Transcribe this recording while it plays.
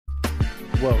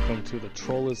welcome to the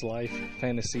Troll is Life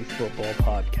Fantasy Football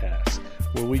Podcast,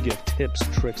 where we give tips,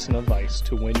 tricks, and advice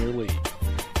to win your league.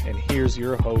 And here's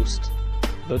your host,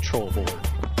 the Troll Board.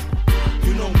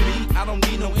 You know me, I don't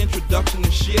need no introduction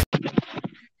and shit.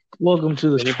 Welcome to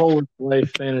the Troll is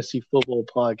Life Fantasy Football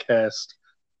Podcast.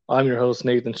 I'm your host,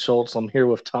 Nathan Schultz. I'm here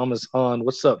with Thomas Hahn.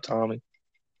 What's up, Tommy?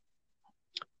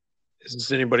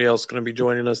 Is anybody else going to be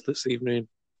joining us this evening?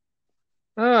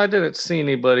 I didn't see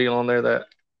anybody on there that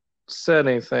said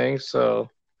anything, so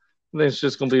I think it's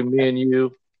just going to be me and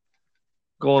you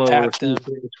going over a few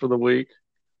things for the week.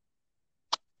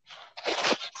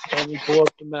 Let me pull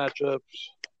up the matchups.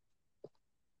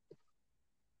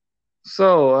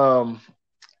 So,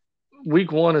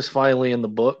 week one is finally in the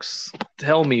books.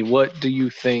 Tell me, what do you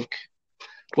think?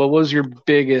 What was your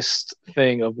biggest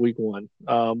thing of week one?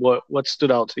 What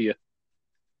stood out to you?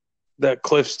 That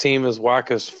Cliffs team is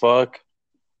whack as fuck.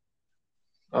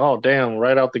 Oh, damn!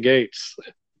 Right out the gates.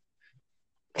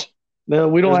 No,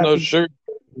 we don't have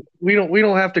we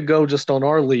don't have to go just on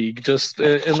our league. Just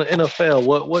in the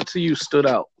NFL, what to you stood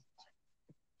out?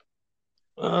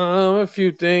 A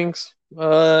few things.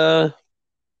 I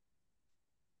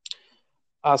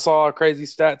saw a crazy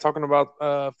stat talking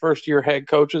about first-year head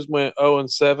coaches went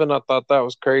 0-7. I thought that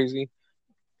was crazy.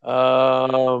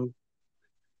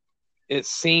 It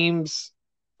seems.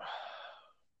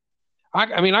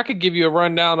 I could give you a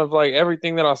rundown of like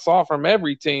everything that I saw from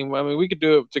every team. I mean, we could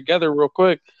do it together real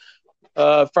quick.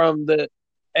 From the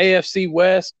AFC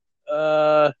West,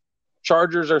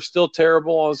 Chargers are still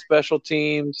terrible on special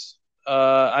teams.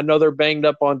 I know they're banged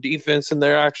up on defense and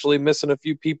they're actually missing a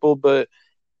few people, but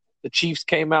the Chiefs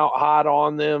came out hot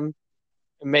on them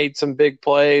and made some big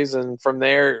plays. And from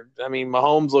there, I mean,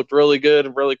 Mahomes looked really good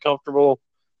and really comfortable.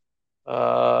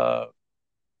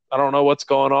 I don't know what's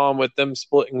going on with them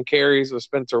splitting carries with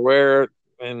Spencer Ware,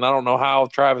 and I don't know how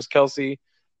Travis Kelce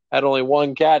had only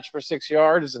one catch for 6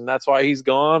 yards, and that's why he's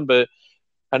gone. But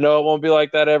I know it won't be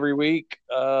like that every week.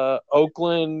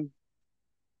 Oakland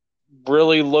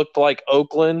really looked like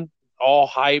Oakland, all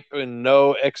hype and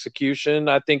no execution.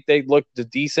 I think they looked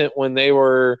decent when they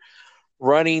were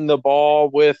running the ball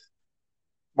with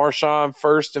Marshawn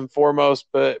first and foremost.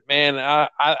 But, man,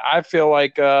 I feel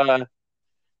like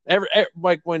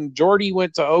like when Jordy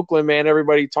went to Oakland, man,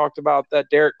 everybody talked about that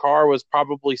Derek Carr was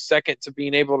probably second to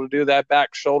being able to do that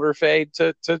back shoulder fade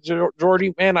to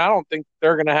Jordy. Man, I don't think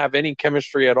they're going to have any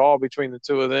chemistry at all between the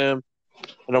two of them.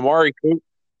 And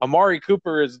Amari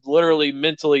Cooper is literally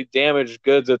mentally damaged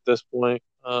goods at this point.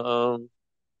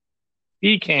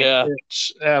 He can't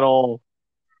pitch at all.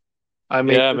 I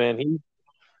mean, yeah, man, he's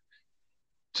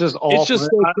just awful. It's just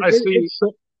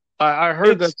I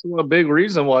heard that's a big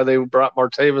reason why they brought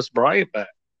Martavis Bryant back.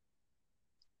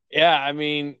 Yeah, I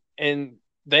mean, and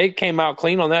they came out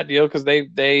clean on that deal because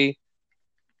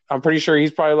I'm pretty sure he's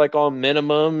probably like on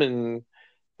minimum, and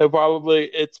it's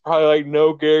probably like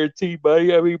no guarantee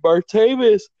money. I mean,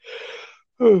 Martavis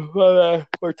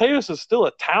is still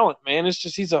a talent, man. It's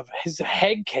just he's a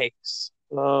head case.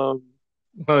 You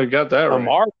got that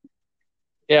right.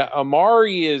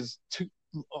 Amari is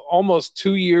almost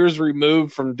 2 years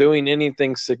removed from doing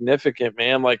anything significant,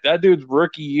 man. Like, that dude's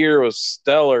rookie year was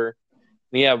stellar.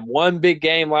 And he had one big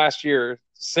game last year.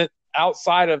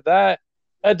 Outside of that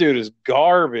dude is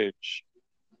garbage.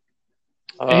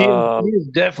 He has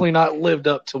definitely not lived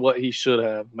up to what he should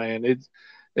have, man. It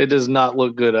does not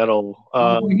look good at all.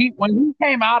 When he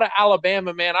came out of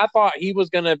Alabama, man, I thought he was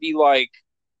going to be like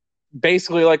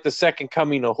basically like the second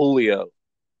coming of Julio.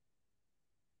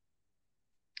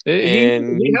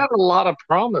 He had a lot of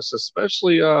promise,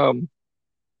 especially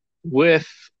with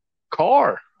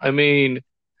Carr. I mean,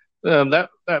 that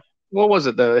what was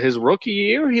it? His rookie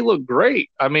year, he looked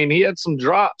great. I mean, he had some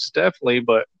drops definitely,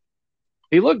 but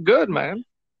he looked good, man.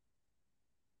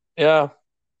 Yeah.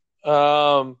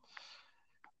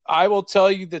 I will tell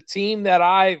you the team that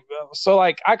I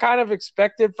kind of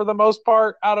expected for the most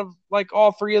part out of like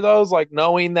all three of those, like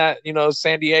knowing that,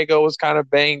 San Diego was kind of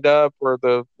banged up, or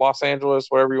the Los Angeles,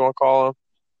 whatever you want to call them.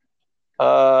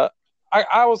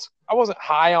 I wasn't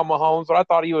high on Mahomes, but I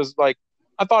thought he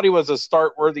was a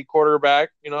start worthy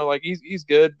quarterback, like he's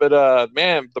good. But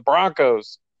man, the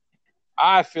Broncos,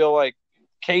 I feel like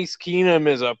Case Keenum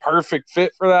is a perfect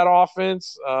fit for that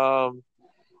offense. I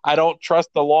don't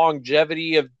trust the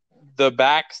longevity of the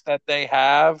backs that they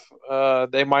have.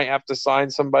 They might have to sign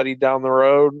somebody down the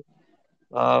road.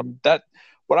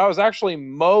 What I was actually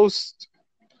most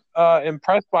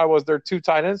impressed by was their two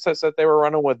tight end sets that they were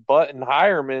running with Butt and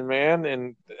Hireman, man.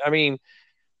 And I mean,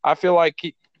 I feel like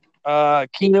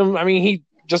Keenum, I mean, he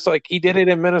just like he did it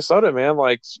in Minnesota, man.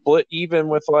 Like split even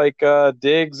with like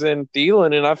Diggs and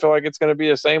Thielen, and I feel like it's going to be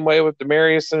the same way with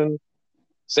Demaryius and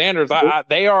Sanders.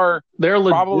 They're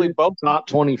probably both top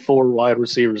 24 wide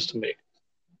receivers to me.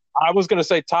 I was going to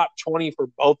say top 20 for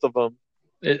both of them.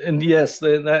 And yes,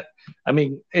 it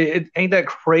ain't that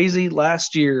crazy.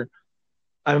 Last year,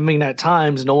 I mean, at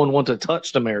times no one wanted to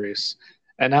touch Demaryius,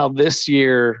 and now this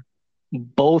year,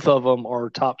 both of them are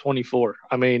top 24.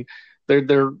 I mean,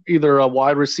 they're either a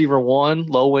wide receiver 1,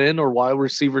 low end, or wide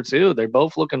receiver 2. They're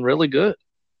both looking really good.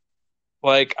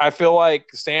 Like, I feel like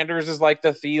Sanders is like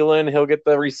the Thielen. He'll get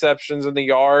the receptions and the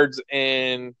yards,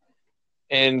 and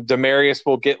Demaryius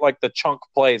will get like the chunk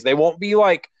plays. They won't be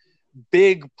like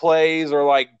big plays or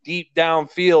like deep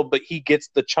downfield, but he gets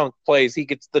the chunk plays. He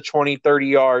gets the 20, 30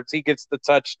 yards. He gets the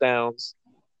touchdowns.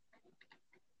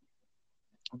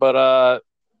 But,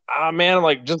 man,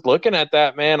 like just looking at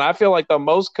that, man, I feel like the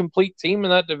most complete team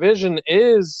in that division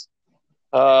is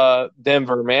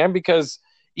Denver, man, because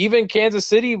even Kansas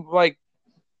City, like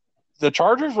the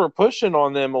Chargers were pushing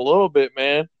on them a little bit,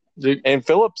 man. And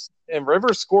Phillips and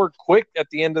Rivers scored quick at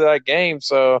the end of that game.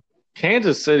 So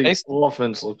Kansas City's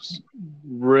offense looks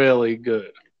really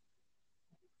good.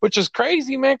 Which is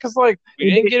crazy, man, because like we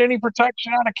didn't get any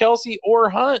protection out of Kelsey or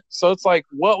Hunt. So it's like,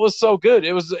 what was so good?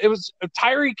 It was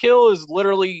Tyreek Hill is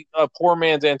literally a poor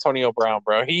man's Antonio Brown,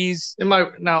 bro. Am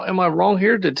I wrong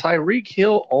here? Did Tyreek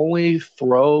Hill only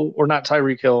throw, or not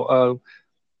Tyreek Hill?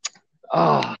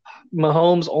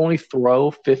 Mahomes only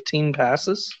throw 15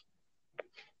 passes?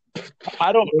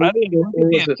 I don't know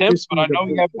the attempts, but I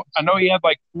know he had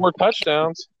like 4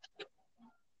 touchdowns.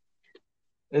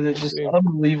 And it's just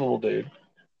unbelievable, dude.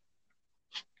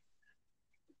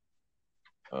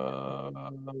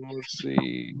 Let's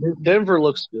see. Denver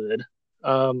looks good.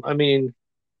 I mean,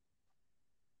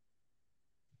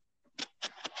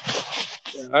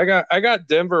 I got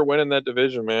Denver winning that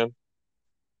division, man.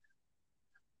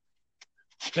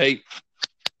 Hey,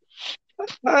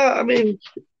 I mean,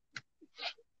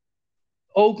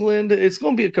 Oakland, it's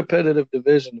going to be a competitive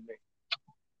division to me.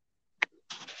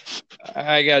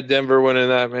 I got Denver winning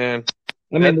that, man.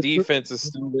 I mean, that defense is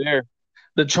still there.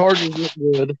 The Chargers look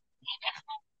good.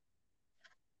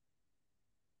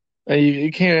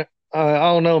 You can't. I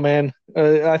don't know, man.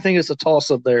 I think it's a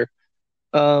toss-up there.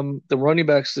 The running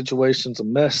back situation's a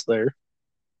mess there.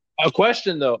 A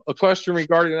question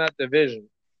regarding that division.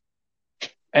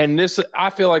 And this, I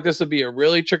feel like this would be a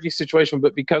really tricky situation,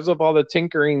 but because of all the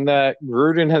tinkering that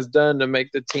Gruden has done to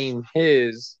make the team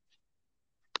his,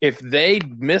 if they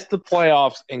miss the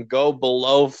playoffs and go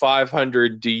below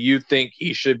 500, do you think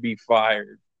he should be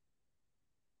fired?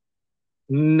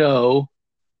 No,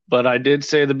 but I did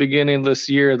say at the beginning of this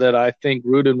year that I think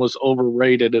Gruden was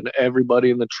overrated, and everybody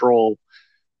in the troll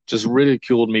just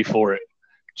ridiculed me for it.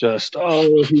 Just,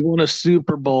 he won a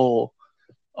Super Bowl.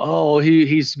 Oh,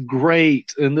 he's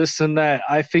great, and this and that.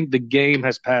 I think the game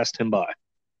has passed him by.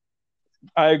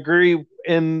 I agree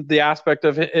in the aspect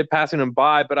of it passing him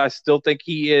by, but I still think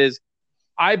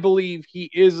I believe he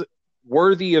is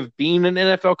worthy of being an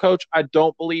NFL coach. I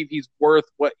don't believe he's worth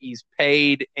what he's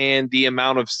paid and the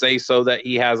amount of say-so that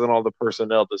he has in all the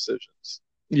personnel decisions.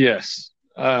 Yes.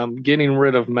 Getting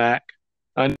rid of Mac,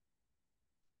 I know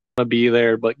he's going to be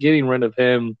there, but getting rid of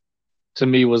him, to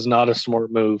me, was not a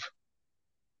smart move.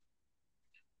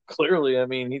 Clearly, I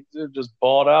mean, he just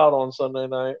balled out on Sunday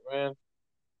night, man.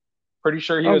 Pretty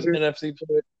sure he was NFC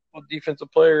Defensive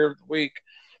Player of the Week.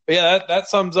 But yeah, that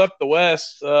sums up the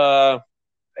West.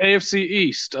 AFC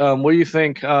East. What do you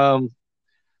think? The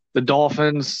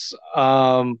Dolphins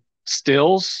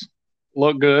stills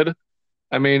look good.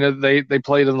 I mean, they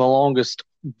played in the longest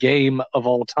game of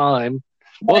all time.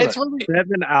 It's really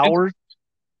 7 hours.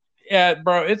 Yeah,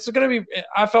 bro, it's going to be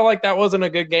 – I felt like that wasn't a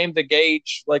good game to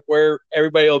gauge, like, where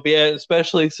everybody will be at,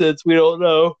 especially since we don't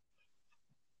know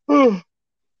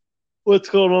what's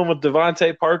going on with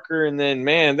Devontae Parker. And then,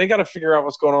 man, they got to figure out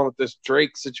what's going on with this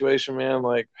Drake situation, man.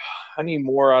 Like, I need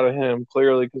more out of him,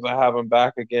 clearly, because I have him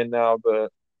back again now.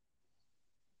 But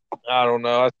I don't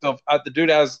know. The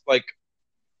dude has, like,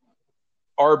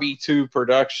 RB2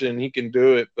 production. He can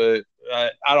do it, but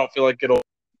I don't feel like it'll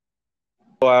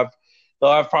have –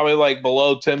 they'll have probably like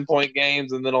below 10-point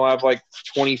games, and then they'll have like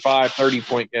 25,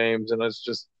 30-point games, and it's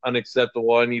just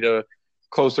unacceptable. I need a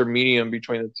closer medium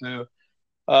between the two.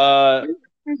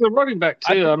 He's a running back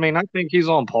too. I mean, I think he's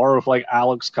on par with like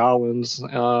Alex Collins.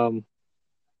 Not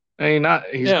bad.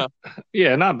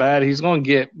 He's going to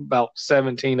get about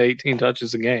 17, 18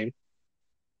 touches a game.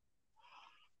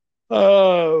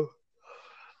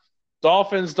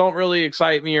 Dolphins don't really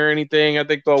excite me or anything. I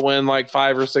think they'll win like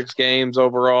 5 or 6 games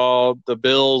overall. The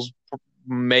Bills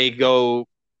may go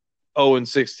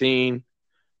 0-16.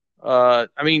 I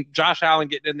mean, Josh Allen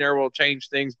getting in there will change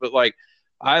things, but like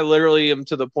I literally am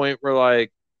to the point where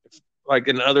like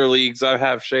in other leagues I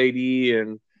have Shady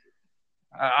and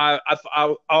I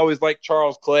always liked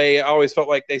Charles Clay. I always felt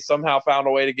like they somehow found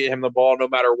a way to get him the ball no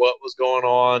matter what was going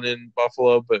on in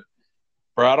Buffalo. But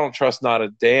bro, I don't trust not a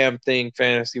damn thing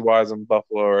fantasy wise in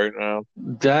Buffalo right now.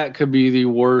 That could be the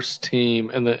worst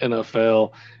team in the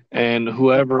NFL. And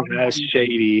whoever has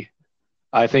Shady,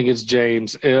 I think it's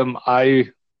James. James.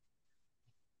 I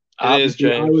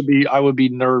would be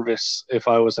nervous if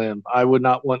I was him. I would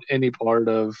not want any part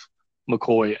of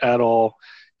McCoy at all.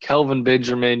 Kelvin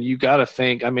Benjamin, you got to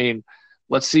think. I mean,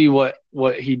 let's see what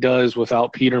he does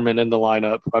without Peterman in the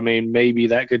lineup. I mean, maybe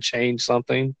that could change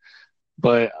something,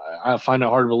 but I find it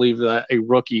hard to believe that a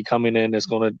rookie coming in is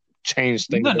going to change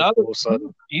things all of a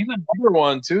sudden. He's another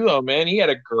one too, though, man. He had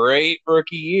a great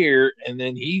rookie year, and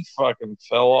then he fucking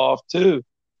fell off too.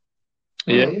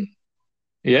 Yeah,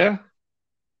 yeah.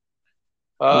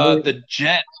 The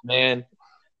Jets, man.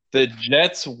 The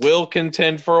Jets will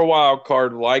contend for a wild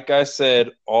card, like I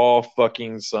said, all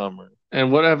fucking summer.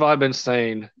 And what have I been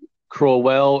saying?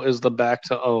 Crowell is the back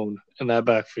to own in that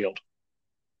backfield.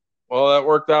 Well, that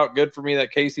worked out good for me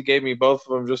that Casey gave me both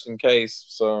of them just in case.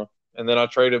 So, and then I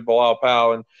traded Bilal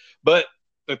Powell. But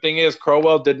the thing is,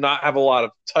 Crowell did not have a lot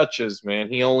of touches, man.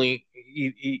 He only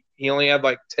had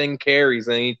like 10 carries,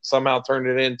 and he somehow turned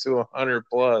it into 100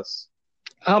 plus.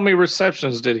 How many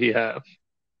receptions did he have?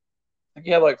 I think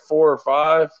he had like 4 or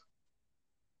 5.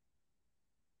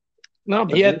 No,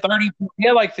 he had 30. He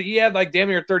had like damn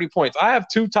near 30 points. I have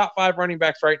 2 top 5 running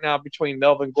backs right now between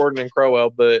Melvin Gordon and Crowell,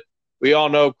 but we all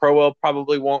know Crowell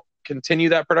probably won't continue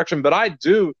that production. But I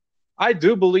do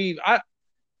believe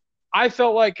I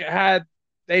felt like had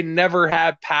they never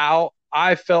had Powell,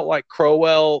 I felt like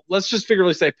Crowell. Let's just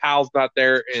figuratively say Powell's not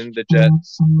there in the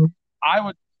Jets. I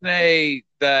would say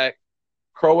that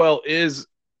Crowell is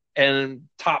an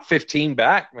top 15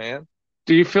 back, man.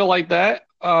 Do you feel like that?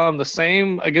 The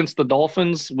same against the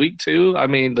Dolphins week 2? I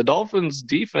mean, the Dolphins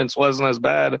defense wasn't as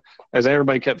bad as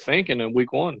everybody kept thinking in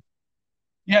week 1.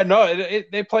 Yeah, no,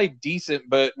 they played decent,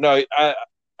 but no, I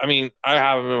mean, I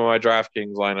have him in my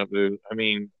DraftKings lineup, dude. I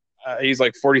mean, he's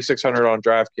like 4,600 on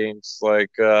DraftKings. Like,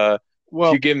 if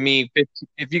you give me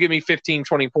 15,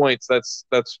 20 points, that's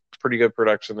pretty good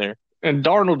production there. And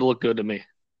Darnold looked good to me.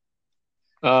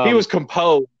 He was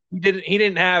composed.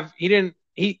 I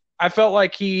felt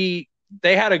like they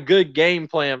had a good game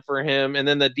plan for him, and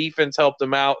then the defense helped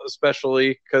him out,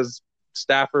 especially because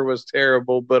Stafford was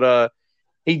terrible. But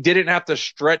he didn't have to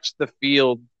stretch the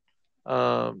field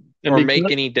or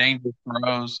make any dangerous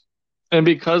throws. And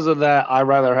because of that, I'd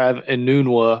rather have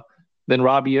Enunwa than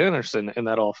Robbie Anderson in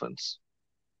that offense.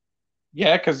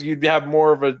 Yeah, because you'd have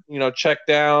more of a check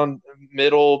down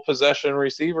middle possession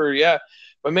receiver. Yeah,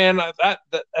 but man, that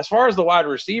as far as the wide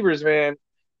receivers, man,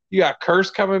 you got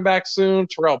Kearse coming back soon.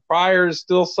 Terrell Pryor is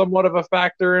still somewhat of a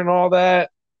factor in all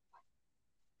that.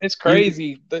 It's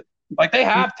crazy. Like, they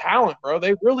have talent, bro.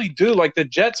 They really do. Like, the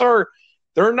Jets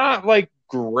they're not like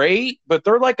great, but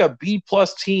they're like a B+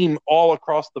 team all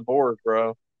across the board,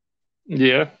 bro.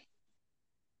 Yeah.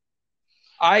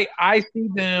 I see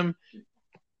them.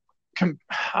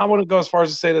 I wouldn't go as far as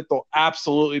to say that they'll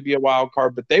absolutely be a wild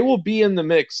card, but they will be in the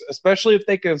mix, especially if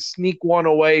they can sneak one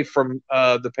away from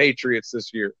the Patriots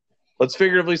this year. Let's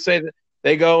figuratively say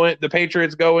that the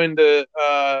Patriots go into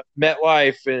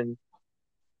MetLife, and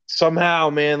somehow,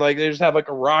 man, like they just have like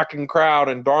a rocking crowd,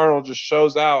 and Darnold just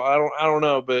shows out. I don't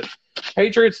know, but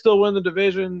Patriots still win the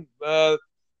division. I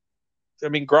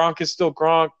mean, Gronk is still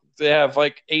Gronk. They have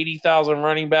like 80,000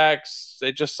 running backs.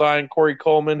 They just signed Corey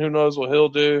Coleman. Who knows what he'll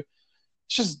do?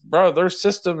 It's just, bro, their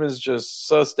system is just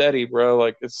so steady, bro.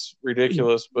 Like, it's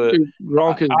ridiculous. But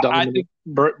Gronk is dominant.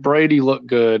 Brady looked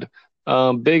good.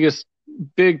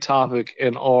 Big topic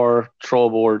in our troll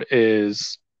board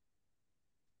is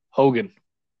Hogan.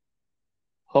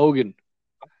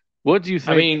 What do you think?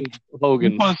 I mean,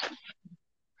 Hogan.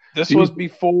 This was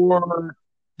before.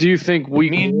 Do you think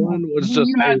week 1 was just?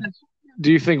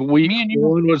 Do you think week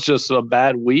 1 was just a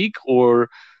bad week, or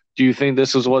do you think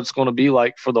this is what it's going to be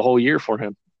like for the whole year for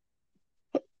him?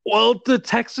 Well, if the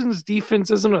Texans'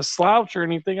 defense isn't a slouch or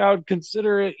anything, I would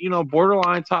consider it,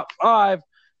 borderline top 5.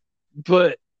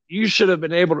 But you should have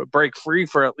been able to break free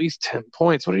for at least 10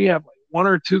 points. What do you have, like 1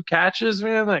 or 2 catches,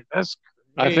 man? Like, that's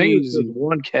crazy. I think it was just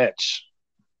 1 catch.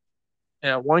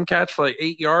 Yeah, 1 catch for like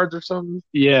 8 yards or something.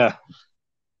 Yeah.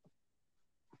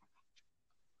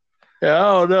 Yeah,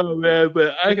 I don't know, man,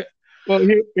 but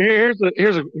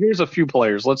here's a few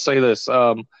players. Let's say this.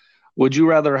 Would you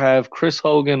rather have Chris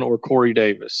Hogan or Corey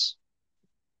Davis?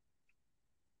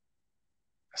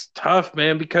 It's tough,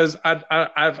 man, because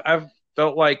I've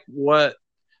felt like what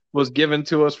was given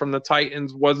to us from the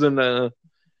Titans wasn't a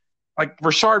like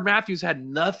Rashard Matthews had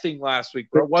nothing last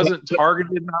week, bro. Wasn't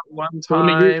targeted not one Tell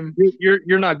me time.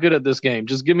 you're not good at this game.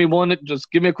 Just give me one. Just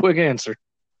give me a quick answer.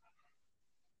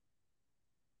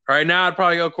 Right now, I'd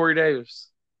probably go Corey Davis.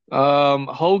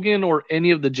 Hogan or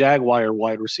any of the Jaguar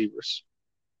wide receivers?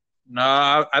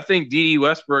 No, I think D.D.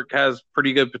 Westbrook has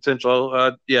pretty good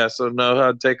potential. Yeah, so no,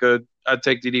 I'd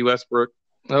take D.D. Westbrook.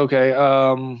 Okay.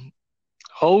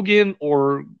 Hogan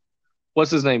or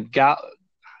what's his name?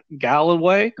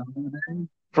 Galloway I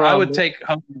from would take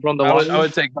from the I would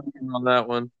Lions. take Hogan on that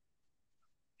one.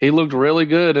 He looked really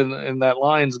good in that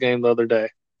Lions game the other day.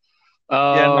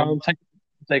 Yeah, no, Um,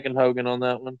 taking Hogan on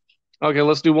that one. okay,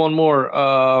 let's do one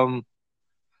more.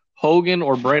 Hogan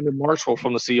or Brandon Marshall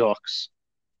from the Seahawks?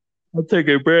 I'm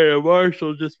taking Brandon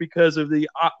Marshall just because of the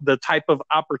type of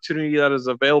opportunity that is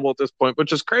available at this point,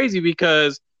 which is crazy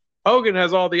because Hogan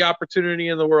has all the opportunity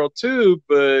in the world too,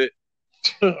 but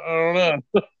I don't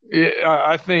know. Yeah,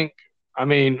 I think. I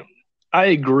mean, I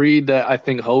agreed that I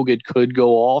think Hogan could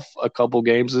go off a couple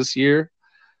games this year,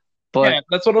 but Yeah,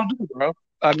 that's what I'll do, bro.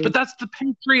 I mean, But that's the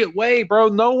Patriot way, bro.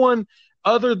 No one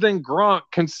other than Gronk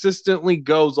consistently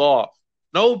goes off.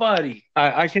 Nobody.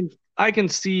 I can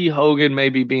see Hogan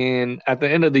maybe being at the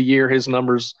end of the year. His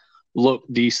numbers look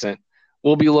decent.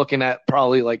 We'll be looking at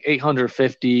probably like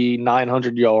 850,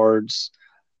 900 yards.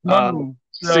 No,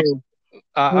 Six.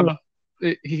 no.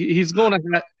 He's going to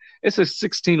have. It's a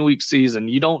 16-week season.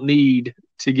 You don't need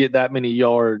to get that many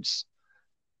yards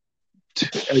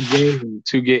a game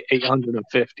to get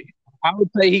 850. I would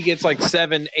say he gets like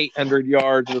 700-800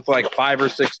 yards with like 5 or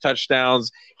 6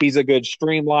 touchdowns. He's a good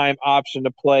streamline option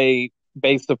to play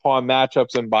based upon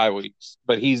matchups and bye weeks,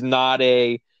 but he's not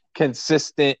a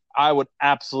consistent. I would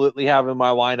absolutely have in my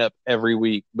lineup every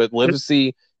week, but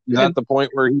Livesey is at the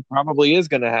point where he probably is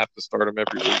going to have to start him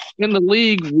every week. In the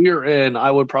league we're in,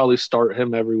 I would probably start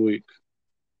him every week.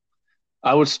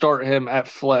 I would start him at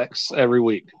flex every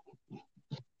week.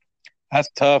 That's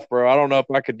tough, bro. I don't know if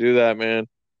I could do that, man.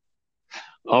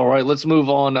 All right, let's move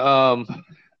on.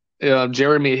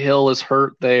 Jeremy Hill is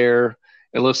hurt there.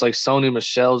 It looks like Sony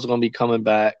Michel is going to be coming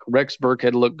back. Rex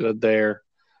Burkhead looked good there.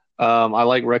 I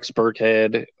like Rex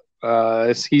Burkhead.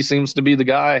 He seems to be the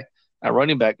guy at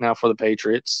running back now for the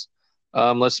Patriots.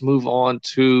 Let's move on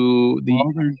to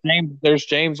the. There's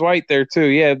James White there too.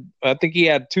 Yeah, I think he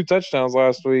had 2 touchdowns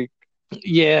last week.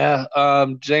 Yeah,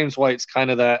 James White's kind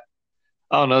of that.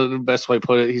 I don't know the best way to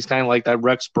put it. He's kind of like that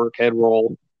Rex Burkhead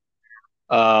role.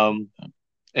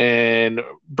 And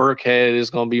Burkhead is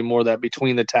going to be more that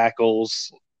between the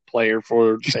tackles player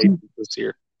for this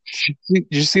year. Did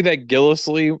you see that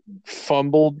Gillislee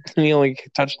fumbled? He only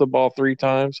touched the ball 3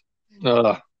 times.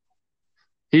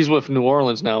 He's with New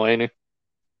Orleans now, ain't he?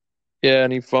 Yeah,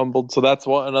 and he fumbled. So that's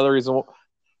another reason.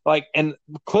 Like, and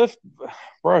Cliff,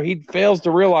 bro, he fails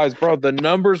to realize, bro, the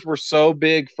numbers were so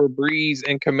big for Breeze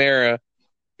and Kamara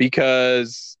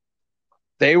because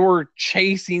they were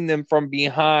chasing them from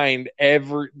behind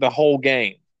the whole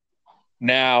game.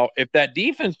 Now, if that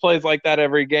defense plays like that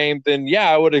every game, then yeah,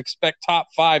 I would expect top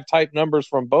 5 type numbers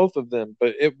from both of them,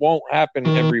 but it won't happen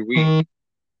every week.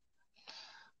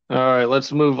 All right,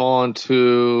 let's move on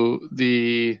to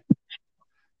the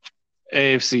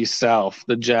AFC South,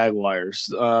 the Jaguars.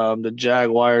 The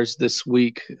Jaguars this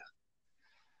week.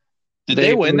 Did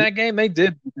they win that game? They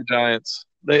did beat the Giants.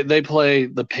 They play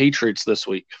the Patriots this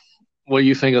week. What do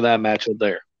you think of that matchup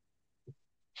there?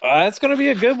 That's going to be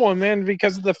a good one, man,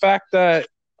 because of the fact that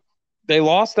they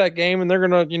lost that game and they're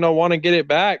going to, want to get it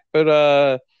back.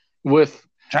 But with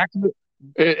Jacksonville,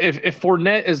 if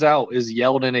Fournette is out, is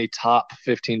Yeldon a top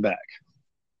 15 back?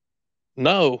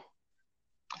 No.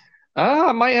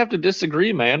 I might have to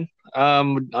disagree, man.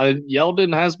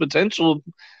 Yeldon has potential.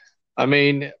 I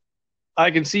mean, I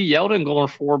can see Yeldon going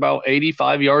for about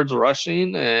 85 yards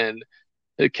rushing and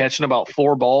catching about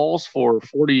 4 balls for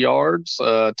 40 yards,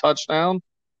 touchdown.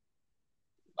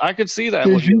 I could see that.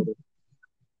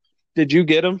 Did you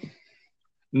get him?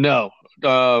 No.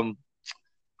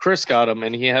 Chris got him,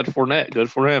 and he had Fournette. Good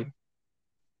for him.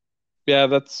 Yeah,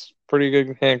 that's pretty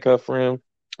good handcuff for him.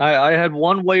 I had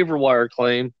one waiver wire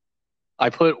claim.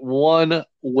 I put one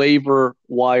waiver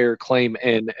wire claim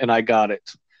in, and I got it,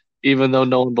 even though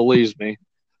no one believes me.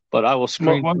 But I will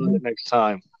screenshot it next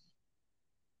time.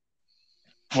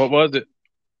 What was it?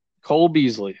 Cole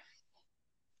Beasley.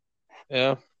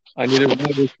 Yeah. I needed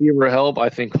wide receiver help. I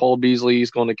think Cole Beasley is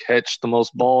going to catch the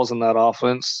most balls in that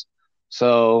offense.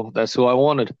 So that's who I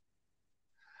wanted.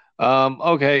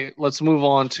 Okay, let's move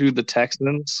on to the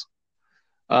Texans.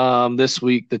 This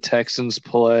week, the Texans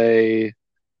play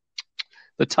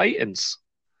the Titans.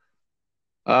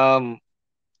 I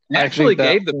Actually,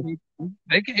 think that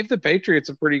they gave the Patriots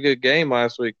a pretty good game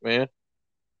last week, man.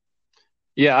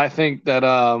 yeah, I think that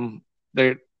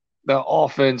they the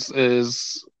offense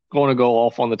is going to go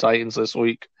off on the Titans this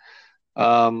week.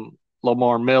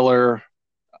 Lamar Miller,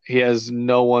 he has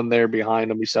no one there behind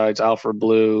him besides Alfred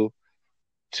Blue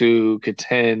to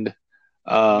contend.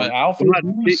 But Alfred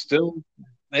Blue's still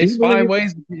they find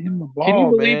ways to get him the ball, can you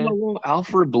believe man. how long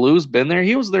Alfred Blue's been there?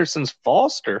 He was there since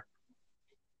Foster.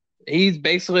 He's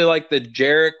basically like the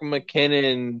Jerick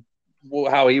McKinnon,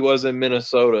 how he was in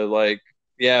Minnesota. Like,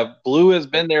 yeah, Blue has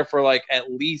been there for like at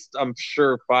least, I'm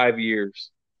sure, 5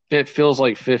 years. It feels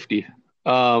like 50.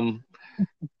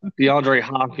 DeAndre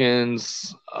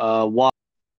Hopkins,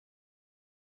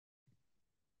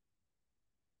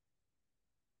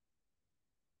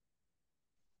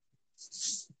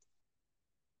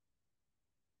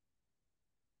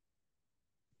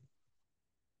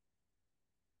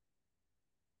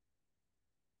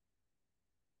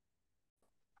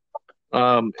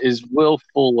 is Will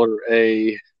Fuller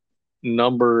a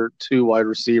number 2 wide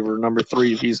receiver, number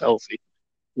 3 if he's healthy?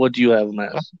 What do you have him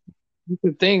as?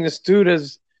 The thing, this dude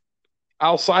has,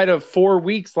 outside of 4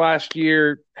 weeks last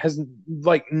year, has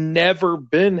like never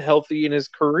been healthy in his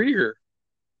career.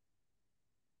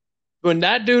 When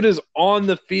that dude is on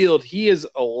the field, he is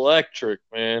electric,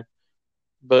 man.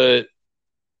 But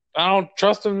I don't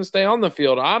trust him to stay on the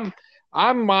field.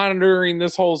 I'm monitoring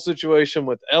this whole situation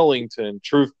with Ellington,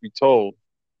 truth be told.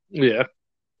 Yeah.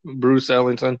 Bruce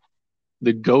Ellington,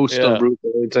 the ghost of Bruce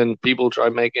Ellington. People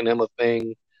tried making him a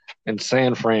thing in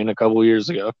San Fran a couple years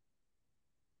ago.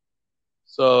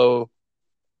 So,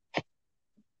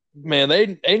 man,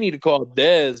 they need to call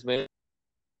Dez, man.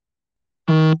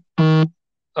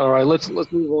 All right, let's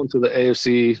move on to the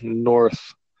AFC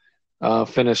North.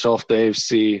 Finish off the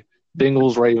AFC.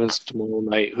 Bengals Ravens tomorrow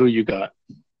night. Who you got?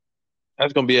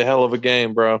 That's gonna be a hell of a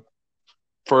game, bro.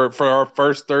 For our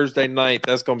first Thursday night,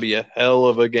 that's gonna be a hell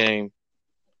of a game.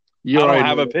 I don't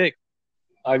have a pick.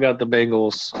 I got the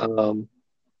Bengals.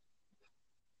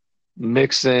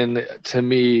 Mixon, to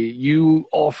me, you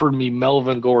offered me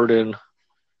Melvin Gordon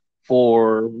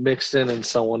for Mixon and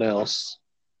someone else.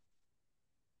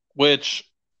 Which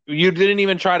you didn't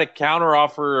even try to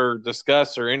counteroffer or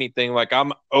discuss or anything. Like,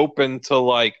 I'm open to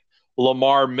like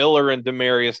Lamar Miller and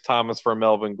Demaryius Thomas for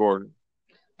Melvin Gordon.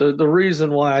 The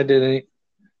reason why I didn't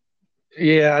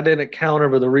counter,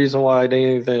 but the reason why I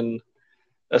didn't even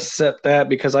accept that,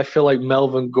 because I feel like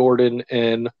Melvin Gordon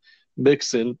and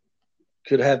Mixon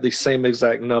could have the same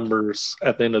exact numbers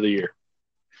at the end of the year.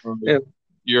 Mm-hmm.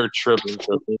 You're tripping.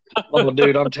 Oh,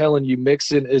 dude, I'm telling you,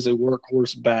 Mixon is a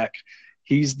workhorse back.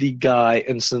 He's the guy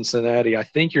in Cincinnati. I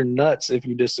think you're nuts if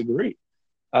you disagree.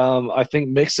 I think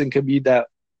Mixon could be that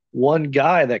one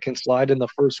guy that can slide in the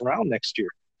first round next year.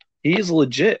 He's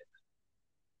legit.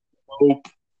 Nope.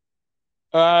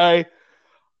 I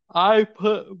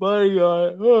put money on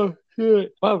it. Oh,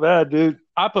 shit. My bad, dude.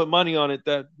 I put money on it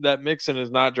that Mixon is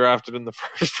not drafted in the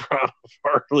first round of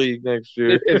our league next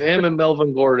year. If him and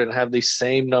Melvin Gordon have the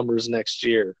same numbers next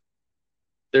year,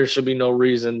 there should be no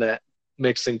reason that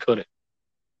Mixon couldn't.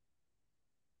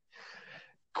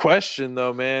 Question,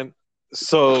 though, man.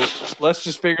 So let's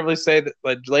just figuratively say that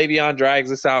like Le'Veon drags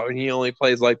this out and he only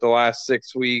plays like the last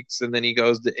 6 weeks and then he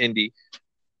goes to Indy.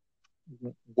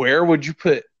 Where would you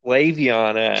put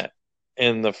Le'Veon at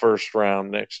in the first round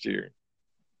next year?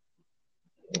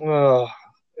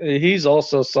 He's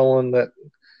also someone that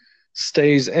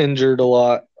stays injured a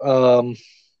lot. I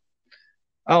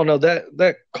don't know.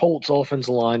 That Colts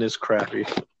offensive line is crappy,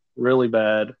 really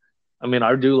bad. I mean,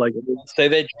 I do like it. Say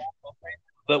they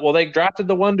drafted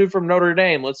the one dude from Notre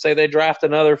Dame. Let's say they draft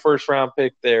another first round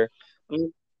pick there,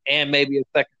 and maybe a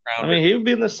second round. I mean, he would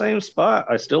be in the same spot.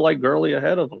 I still like Gurley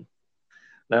ahead of him.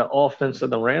 That offense that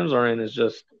the Rams are in is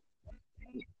just.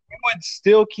 You would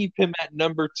still keep him at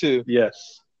number 2.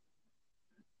 Yes.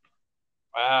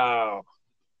 Wow.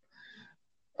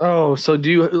 Oh, so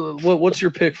what's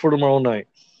your pick for tomorrow night?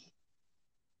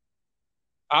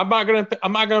 I'm not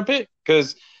gonna pick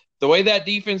because the way that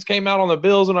defense came out on the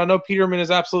Bills, and I know Peterman is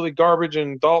absolutely garbage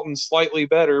and Dalton's slightly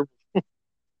better,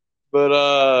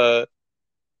 but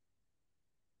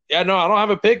yeah, no, I don't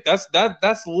have a pick.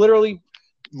 That's literally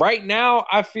right now.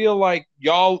 I feel like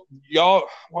y'all.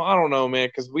 Well, I don't know, man,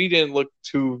 because we didn't look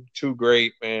too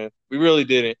great, man. We really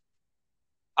didn't.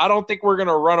 I don't think we're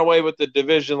gonna run away with the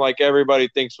division like everybody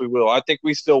thinks we will. I think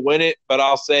we still win it, but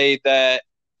I'll say that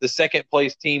the second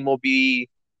place team will be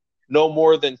no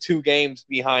more than 2 games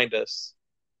behind us.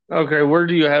 Okay, where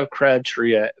do you have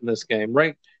Crabtree at in this game?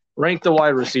 Rank the wide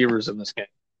receivers in this game.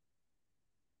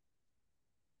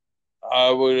 I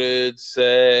would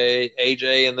say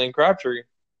AJ and then Crabtree.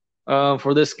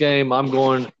 For this game, I'm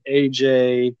going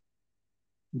AJ,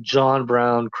 John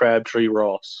Brown, Crabtree,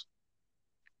 Ross.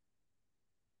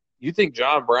 You think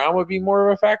John Brown would be more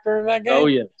of a factor in that game? Oh,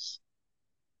 yes.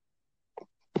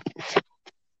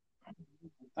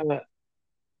 I'm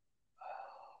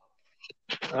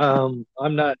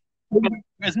not.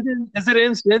 Is it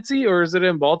in Cincy or is it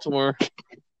in Baltimore?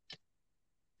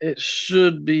 It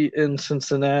should be in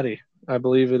Cincinnati. I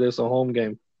believe it is a home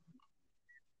game.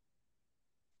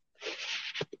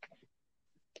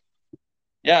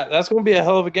 Yeah, that's going to be a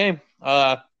hell of a game.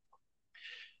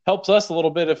 Helps us a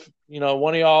little bit if,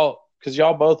 one of y'all, because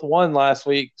y'all both won last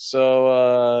week.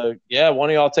 So, one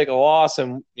of y'all take a loss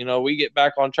and, we get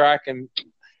back on track. And,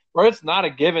 bro, it's not a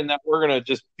given that we're going to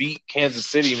just beat Kansas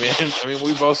City, man. I mean,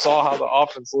 we both saw how the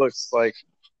offense looks. Like,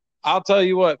 I'll tell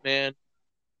you what, man.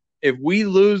 If we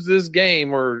lose this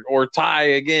game or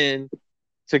tie again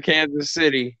to Kansas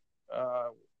City,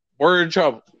 we're in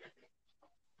trouble.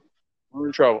 We're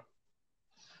in trouble.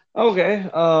 Okay.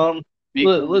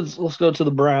 Let's go to the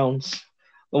Browns.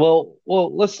 Well,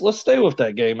 let's stay with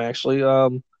that game actually.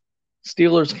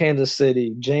 Steelers, Kansas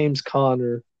City, James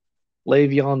Conner,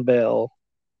 Le'Veon Bell.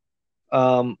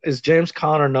 Is James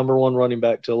Conner number one running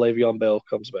back till Le'Veon Bell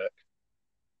comes back?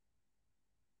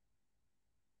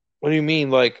 What do you mean,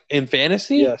 like in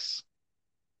fantasy? Yes.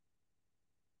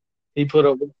 He put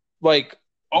up like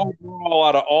overall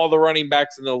out of all the running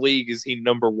backs in the league, is he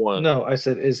number one? No, I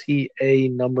said, is he a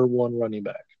number one running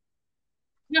back?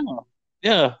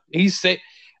 Yeah. He's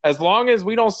as long as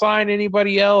we don't sign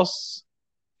anybody else,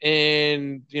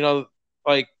 and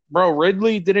bro,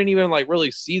 Ridley didn't even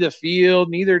really see the field.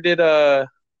 Neither did no,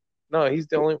 he's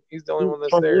the only one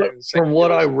that's there. From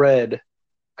what I read,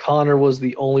 Connor was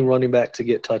the only running back to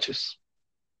get touches.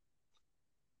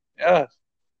 Yeah.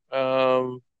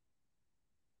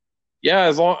 Yeah,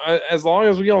 as long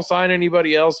as we don't sign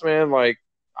anybody else, man,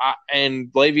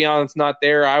 and Le'Veon's not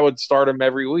there, I would start him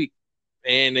every week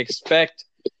and expect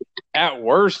at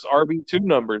worst RB2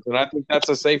 numbers, and I think that's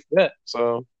a safe bet.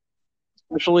 So,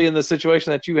 especially in the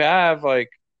situation that you have,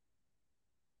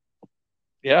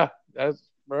 that's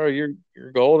bro, you're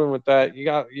golden with that. You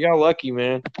got lucky,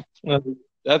 man.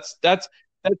 That's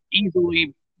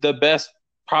easily the best,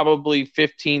 probably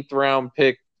 15th round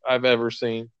pick I've ever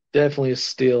seen. Definitely a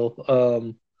steal.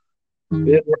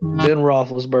 Ben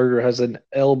Roethlisberger has an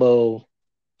elbow.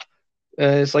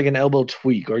 It's like an elbow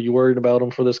tweak. Are you worried about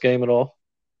him for this game at all?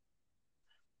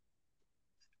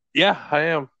 Yeah, I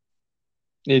am.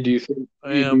 Yeah, do you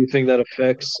think that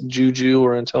affects Juju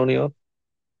or Antonio?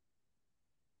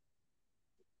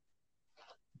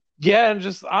 Yeah, and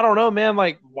just I don't know, man.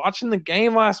 Watching the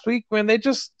game last week, man,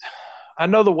 I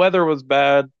know the weather was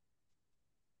bad,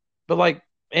 but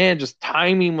man, just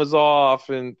timing was off,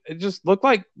 and it just looked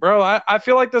like, bro, I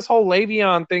feel like this whole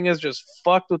Le'Veon thing has just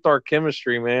fucked with our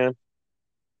chemistry, man.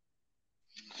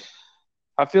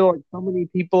 I feel like so many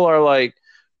people are like,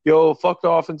 yo, fuck the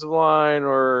offensive line,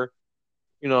 or,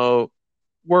 we're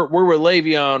with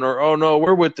Le'Veon, or, oh, no,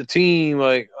 we're with the team.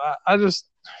 I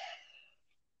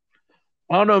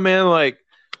don't know, man.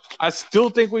 I still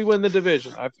think we win the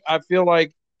division. I feel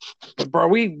like, bro,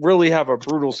 we really have a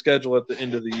brutal schedule at the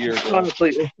end of the year. Bro.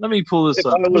 Honestly, let me pull this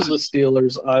up. If I was the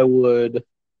Steelers,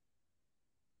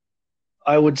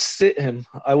 I would sit him.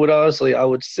 I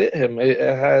would sit him. It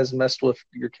has messed with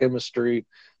your chemistry.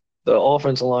 The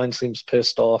offensive line seems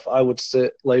pissed off. I would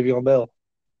sit Le'Veon Bell.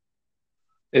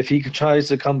 If he tries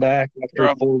to come back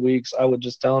after 4 weeks, I would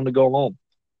just tell him to go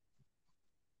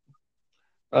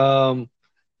home.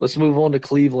 Let's move on to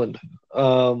Cleveland.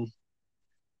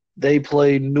 They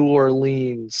play New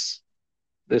Orleans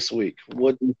this week.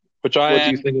 What do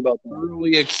you think about that? I'm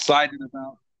really excited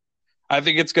about. I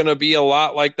think it's going to be a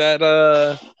lot like that.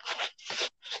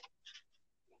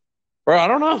 Bro, I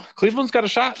don't know. Cleveland's got a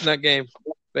shot in that game.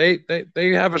 They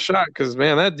have a shot because,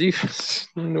 man, that defense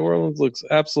in New Orleans looks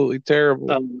absolutely terrible.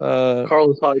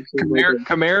 Carlos Hyde,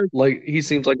 Kamara, he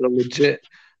seems like a legit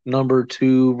number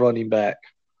 2 running back.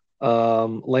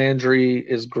 Landry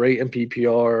is great in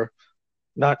PPR.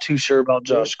 Not too sure about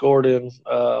Josh Gordon.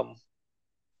 The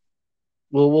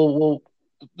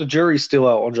jury's still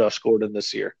out on Josh Gordon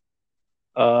this year.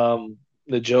 The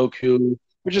Njoku,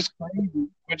 which is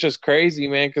crazy,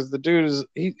 man, because the dude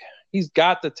he's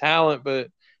got the talent, but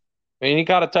I mean, he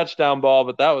caught a touchdown ball,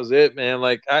 but that was it, man.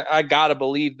 I gotta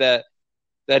believe that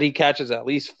he catches at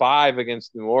least 5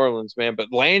 against New Orleans, man.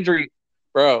 But Landry,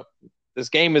 bro, this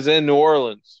game is in New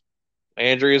Orleans.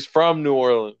 Landry is from New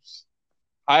Orleans.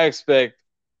 I expect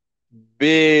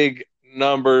big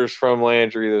numbers from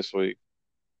Landry this week.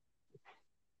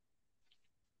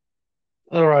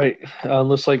 All right.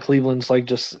 Looks like Cleveland's like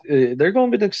just they're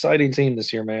going to be an exciting team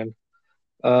this year, man.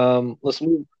 Let's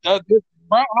move.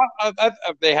 Bro,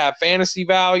 they have fantasy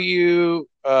value.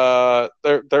 They're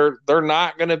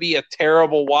not going to be a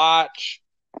terrible watch.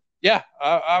 Yeah,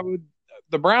 I would.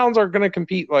 The Browns are going to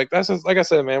compete. Like that's just, like I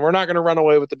said, man. We're not going to run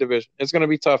away with the division. It's going to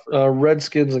be tougher.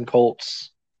 Redskins and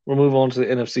Colts. We'll move on to the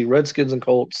NFC. Redskins and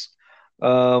Colts.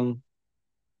 Um,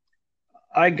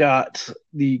 I got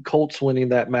the Colts winning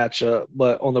that matchup,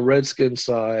 but on the Redskins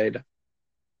side,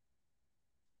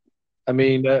 I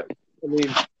mean, uh, I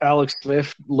mean, Alex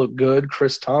Smith looked good.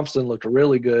 Chris Thompson looked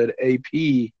really good.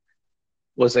 AP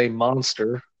was a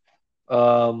monster.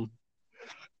 Um,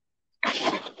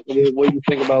 what do you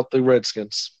think about the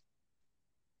Redskins?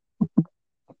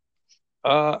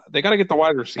 They got to get the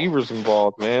wide receivers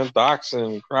involved, man.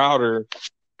 Doxson, Crowder,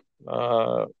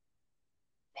 uh,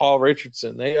 Paul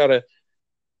Richardson. They gotta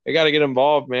get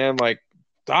involved, man. Like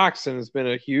Doxson has been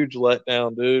a huge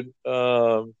letdown, dude.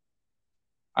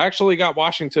 I actually got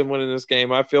Washington winning this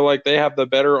game. I feel like they have the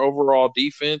better overall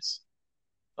defense.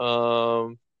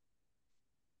 Um,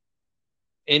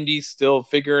 Indy's still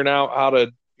figuring out how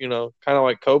to, kind of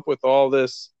like cope with all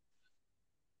this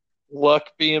luck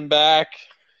being back.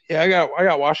 Yeah, I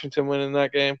got Washington winning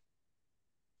that game.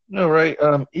 All right.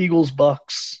 Eagles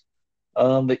Bucks.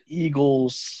 The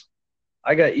Eagles.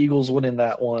 I got Eagles winning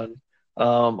that one.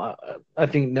 I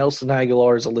think Nelson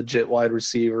Aguilar is a legit wide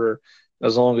receiver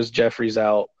as long as Jeffrey's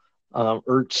out.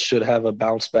 Ertz should have a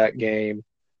bounce back game.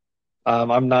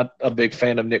 I'm not a big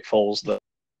fan of Nick Foles though.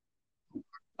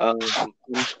 Um,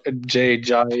 Jay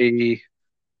Jai,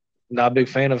 not a big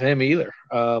fan of him either.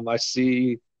 I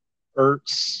see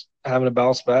Ertz having a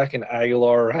bounce back and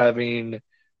Aguilar having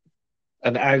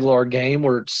an Aguilar game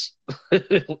where it's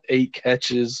 8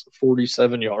 catches,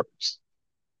 47 yards.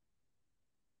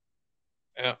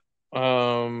 Yeah.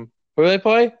 Who do they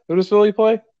play? Who does Philly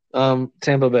play?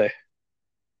 Tampa Bay.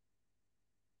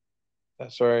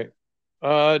 That's right.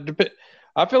 I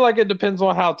feel like it depends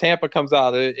on how Tampa comes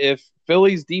out. If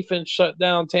Philly's defense shut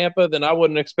down Tampa, then I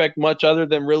wouldn't expect much other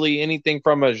than really anything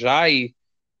from Ajayi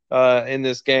in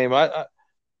this game.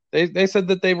 They said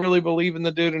that they really believe in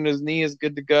the dude and his knee is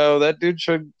good to go. That dude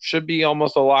should be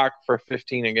almost a lock for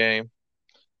 15 a game.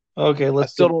 Okay, I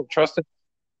still don't trust him.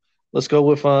 let's go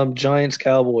with Giants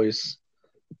Cowboys.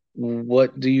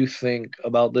 What do you think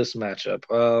about this matchup?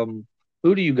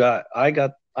 Who do you got? I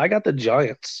got the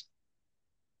Giants.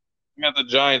 I got the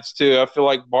Giants too. I feel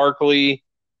like Barkley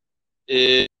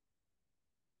is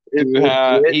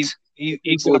Legit.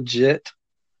 he's Legit.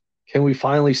 Can we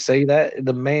finally say that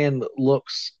the man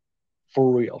looks for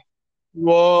real?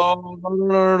 well,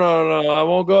 no. I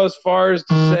won't go as far as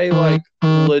to say like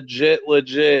legit,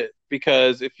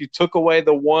 because if you took away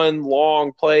the one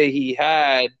long play he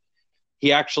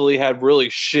actually had really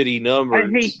shitty I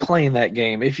numbers. hate playing that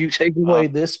game. If you take away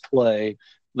this play,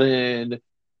 then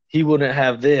he wouldn't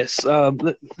have this.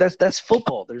 That's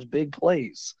football. There's big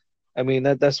plays. I mean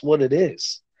that's what it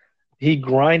is. He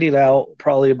grinded out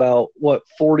probably about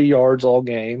 40 yards all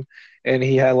game, and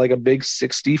he had like a big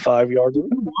 65 yards.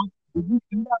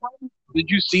 Did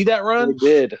you see that run? He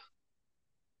did.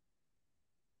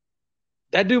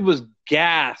 That dude was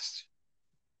gassed.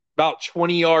 About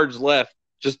 20 yards left.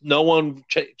 Just no one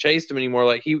chased him anymore.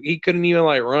 Like he couldn't even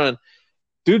like run.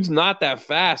 Dude's not that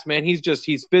fast, man. He's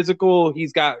physical.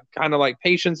 He's got kind of like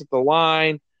patience at the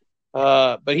line.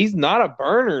 But he's not a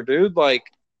burner, dude. Like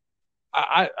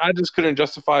I just couldn't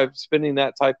justify spending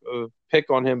that type of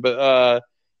pick on him. But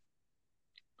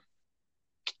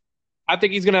I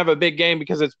think he's gonna have a big game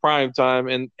because it's prime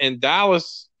time. And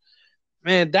Dallas,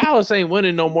 man, Dallas ain't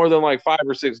winning no more than like 5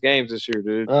 or 6 games this year,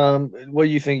 dude. What do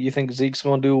you think? You think Zeke's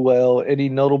going to do well? Any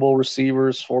notable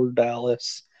receivers for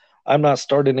Dallas? I'm not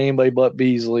starting anybody but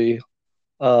Beasley.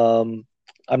 I'm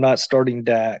not starting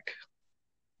Dak.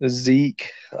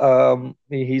 Zeke,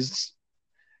 he's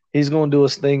going to do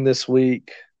his thing this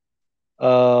week.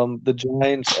 The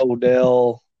Giants,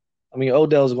 Odell. I mean,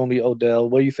 Odell's going to be Odell.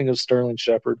 What do you think of Sterling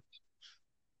Shepard?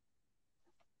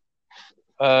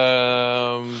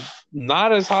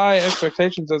 Not as high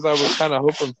expectations as I was kind of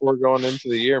hoping for going into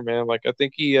the year, man. Like I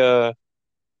think he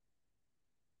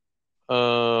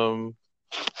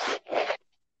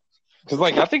because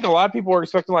like I think a lot of people are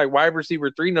expecting like wide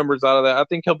receiver 3 numbers out of that. I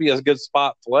think he'll be a good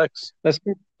spot flex. That's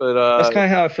But kind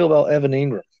of how I feel about Evan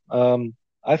Ingram.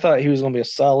 I thought he was going to be a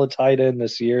solid tight end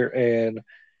this year, and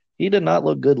he did not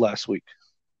look good last week.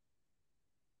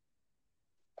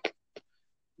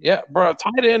 Yeah, bro,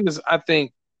 tight end is, I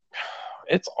think,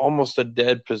 it's almost a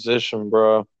dead position,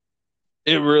 bro.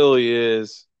 It really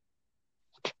is.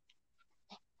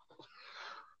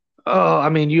 Oh, I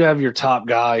mean, you have your top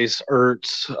guys,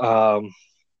 Ertz,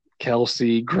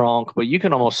 Kelsey, Gronk, but you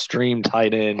can almost stream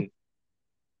tight end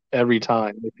every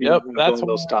time if you Yep, want to go that's in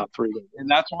those why, top three. and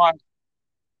that's why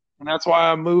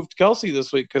I moved Kelsey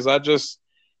this week because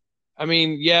I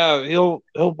mean, yeah, he'll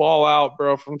ball out,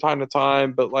 bro, from time to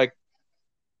time, but like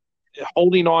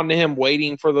holding on to him,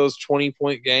 waiting for those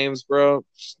 20-point games, bro,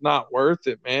 it's not worth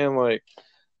it, man. Like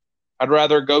I'd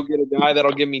rather go get a guy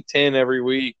that'll give me 10 every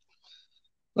week.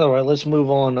 All right, let's move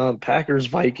on. Packers,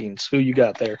 Vikings. Who you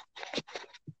got there?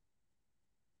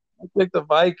 I think the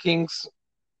Vikings.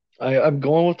 I'm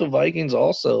going with the Vikings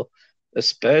also,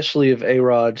 especially if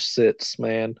A-Rod sits,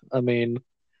 man. I mean,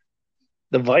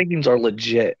 the Vikings are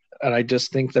legit, and I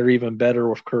just think they're even better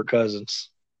with Kirk Cousins.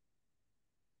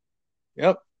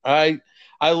 Yep, I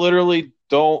literally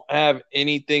don't have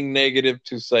anything negative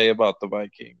to say about the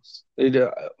Vikings. It,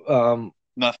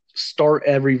 Nothing. start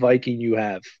every Viking you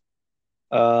have.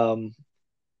 Um,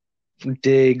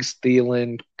 Diggs,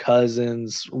 Thielen,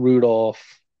 Cousins,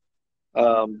 Rudolph,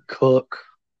 Cook.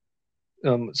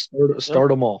 Start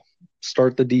them all.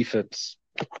 Start the defense.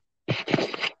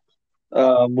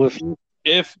 With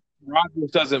If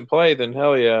Rodgers doesn't play, then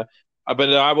hell yeah.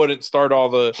 But I wouldn't start all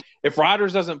the. If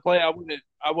Rodgers doesn't play, I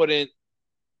wouldn't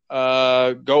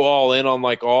go all in on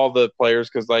like all the players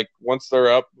because like once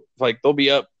they're up, like they'll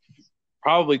be up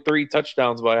probably 3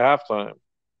 touchdowns by halftime.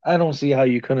 I don't see how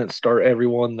you couldn't start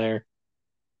everyone there.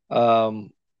 Um,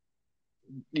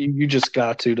 you just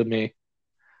got to me.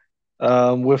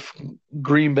 With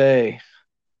Green Bay,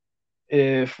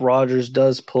 if Rodgers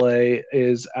does play,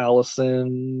 is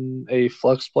Allison a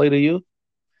flex play to you?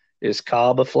 Is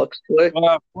Cobb a flex play?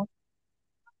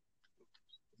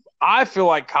 I feel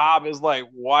like Cobb is like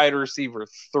wide receiver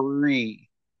 3.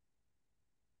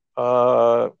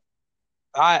 Uh,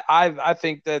 I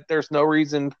think that there's no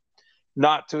reason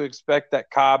not to expect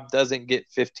that Cobb doesn't get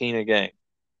 15 a game.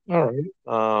 All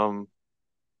right.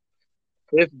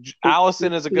 If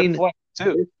Allison is a good flex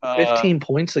too. 15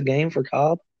 points a game for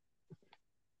Cobb?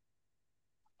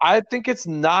 I think it's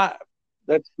not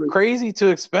that's crazy to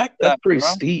expect that. That's pretty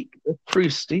steep. That's pretty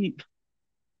steep.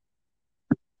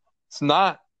 It's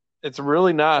not. It's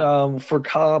really not. For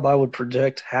Cobb, I would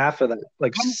project half of that,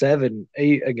 like 7,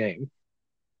 8 a game.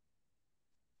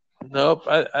 Nope.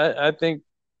 I think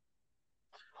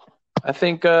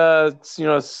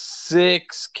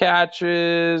 6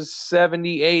 catches,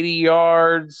 70, 80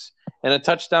 yards, and a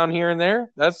touchdown here and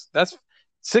there. That's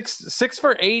 6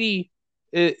 for 80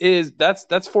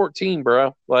 that's 14,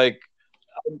 bro. Like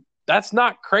that's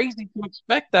not crazy to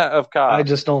expect that of Cobb. I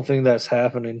just don't think that's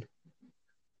happening.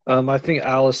 I think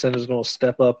Allison is going to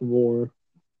step up more.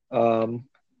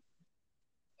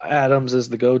 Adams is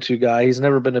the go-to guy. He's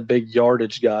never been a big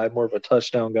yardage guy, more of a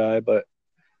touchdown guy. But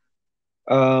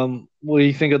what do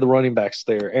you think of the running backs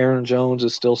there? Aaron Jones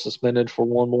is still suspended for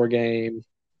one more game.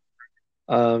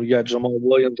 You got Jamal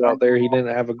Williams out there. He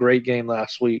didn't have a great game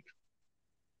last week.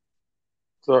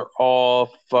 They're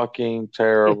all fucking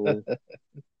terrible.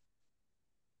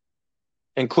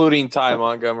 Including Ty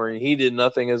Montgomery. He did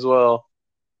nothing as well.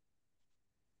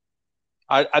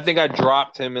 I think I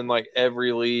dropped him in like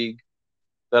every league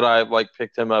that I like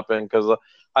picked him up in because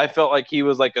I felt like he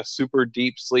was like a super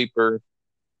deep sleeper.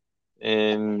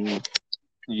 And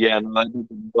yeah, I did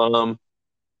the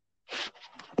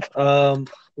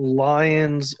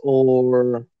Lions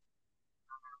 49ers.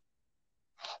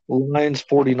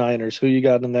 Who you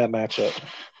got in that matchup?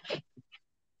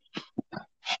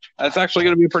 That's actually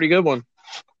going to be a pretty good one.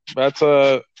 That's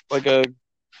a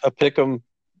pick 'em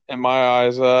in my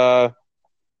eyes.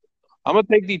 I'm going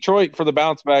to take Detroit for the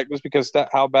bounce back just because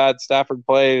how bad Stafford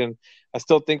played, and I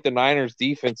still think the Niners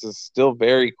defense is still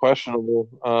very questionable.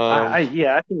 I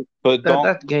think but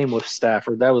that game with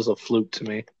Stafford, that was a fluke to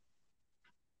me.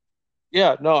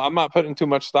 Yeah, no, I'm not putting too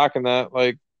much stock in that.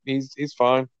 Like he's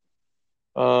fine.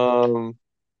 I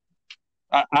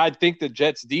think the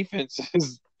Jets defense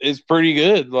is pretty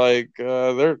good. Like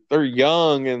they're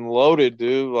young and loaded,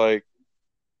 dude. Like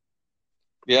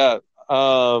yeah.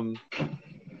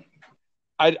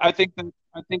 I think the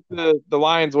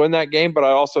Lions win that game, but I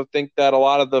also think that a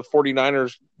lot of the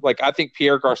 49ers, like I think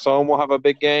Pierre Garçon will have a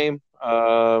big game.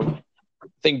 I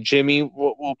think Jimmy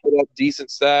will put up decent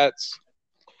stats.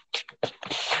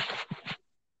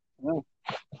 All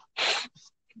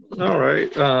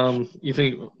right. You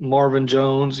think Marvin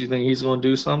Jones, you think he's going to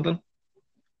do something?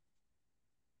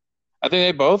 I think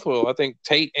they both will. I think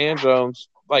Tate and Jones.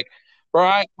 Like, bro,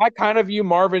 I kind of view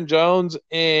Marvin Jones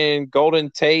and Golden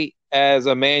Tate as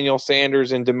Emmanuel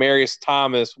Sanders and Demaryius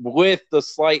Thomas with the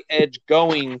slight edge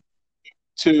going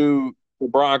to the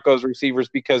Broncos receivers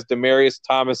because Demaryius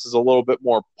Thomas is a little bit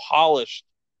more polished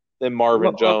than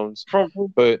Marvin Jones.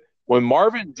 But when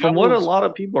Marvin Jones, from what a lot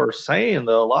of people are saying,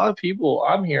 though, a lot of people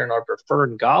I'm hearing are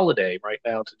preferring Galladay right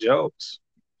now to Jones.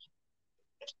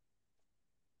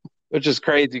 Which is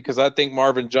crazy because I think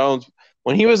Marvin Jones,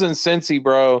 when he was in Cincy,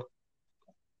 bro,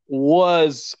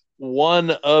 was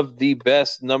one of the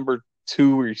best number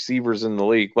 2 receivers in the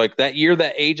league. Like that year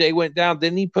that AJ went down,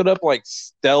 didn't he put up like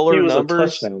stellar he was numbers? A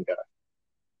touchdown guy.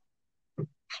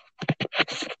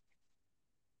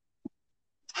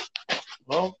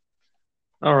 Well,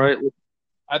 all right.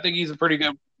 I think he's a pretty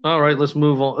good. All right, let's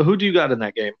move on. Who do you got in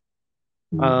that game?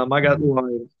 I got the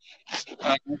Lions.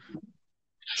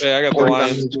 Yeah, I got the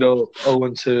Lions. Go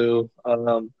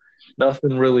 0-2.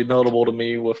 Nothing really notable to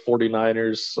me with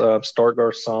 49ers. Start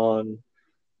Garcon.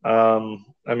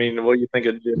 I mean, what do you think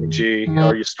of Jimmy G?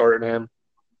 Are you starting him?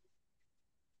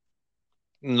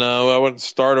 No, I wouldn't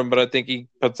start him, but I think he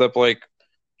puts up like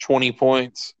 20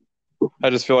 points. I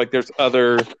just feel like there's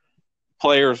other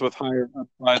players with higher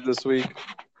upside this week.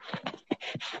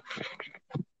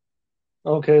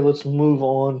 Okay, let's move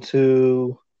on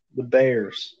to the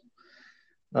Bears.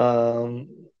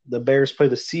 The Bears play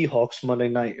the Seahawks Monday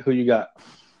night. Who you got?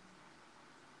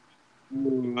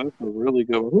 That's a really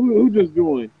good one. Who just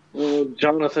joined?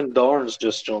 Jonathan Darnes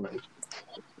just joined.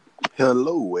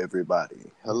 Hello,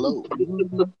 everybody. Hello.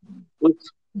 What's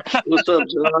up,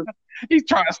 John? He's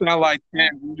trying to sound like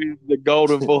the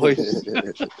golden voice.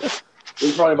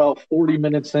 We're probably about 40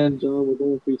 minutes in, John. We're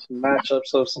going through some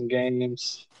matchups of some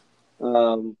games.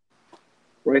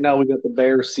 Right now we got the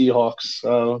Bears Seahawks.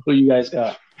 Who you guys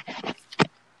got?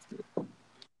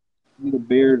 The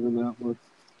Bears in that one.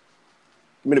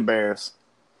 Give me the Bears.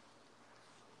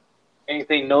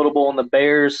 Anything notable on the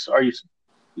Bears? Are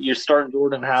you starting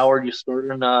Jordan Howard? You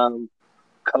starting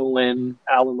Cohen,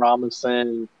 Allen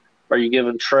Robinson? Are you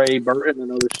giving Trey Burton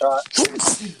another shot?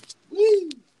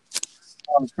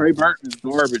 Trey Burton is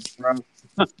garbage, bro.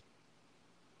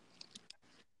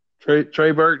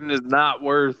 Trey Burton is not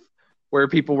worth where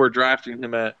people were drafting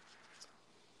him at.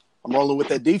 I'm rolling with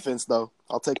that defense, though.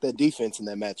 I'll take that defense in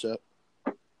that matchup.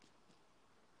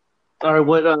 All right,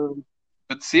 what?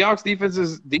 But Seahawks defense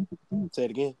is decent. Say it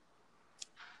again.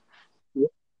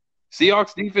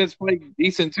 Seahawks defense played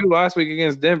decent too last week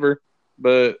against Denver,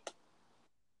 but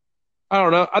I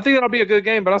don't know. I think that'll be a good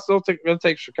game, but I still gonna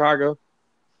take Chicago.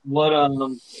 What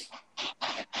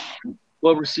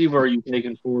receiver are you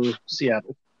taking for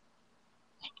Seattle?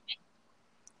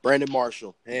 Brandon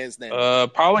Marshall, hands down.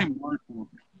 Probably Marshall.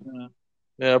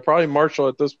 Yeah, probably Marshall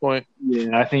at this point.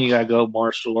 Yeah, I think you gotta go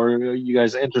Marshall. Are you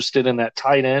guys interested in that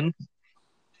tight end?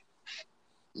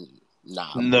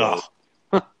 Nah. No.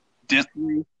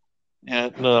 Disagree. Yeah,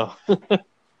 no.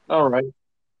 All right.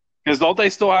 Because don't they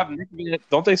still have Nick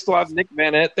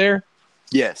Van Ette there?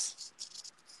 Yes.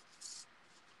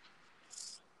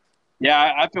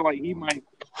 Yeah, I feel like he might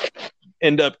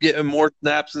end up getting more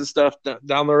snaps and stuff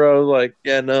down the road. Like,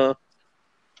 yeah, no.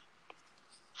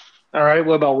 All right.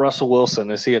 What about Russell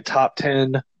Wilson? Is he a top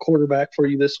 10 quarterback for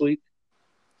you this week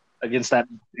against that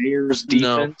Bears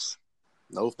defense?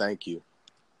 No, thank you.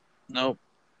 Nope.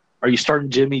 Are you starting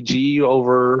Jimmy G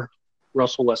over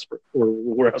Russell Westbrook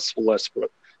Russell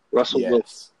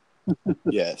Wilson?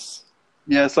 Yes.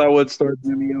 Yes, I would start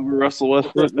Jimmy over Russell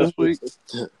Westbrook this week.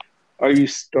 Are you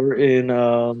starting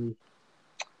are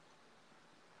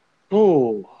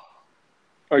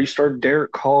you starting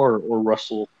Derek Carr or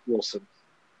Russell Wilson?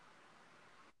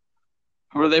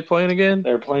 Who are they playing again?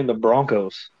 They're playing the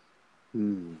Broncos.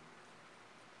 That's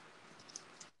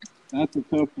a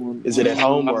tough one. Is it at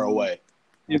home or away?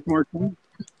 It's more fun.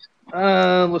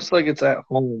 Looks like it's at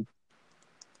home.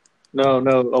 No,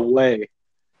 away.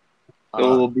 It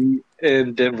will be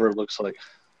in Denver, it looks like.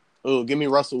 Oh, give me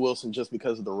Russell Wilson just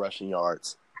because of the rushing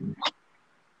yards.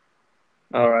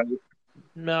 All right.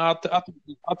 No,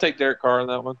 I'll take Derek Carr in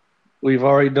that one. We've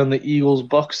already done the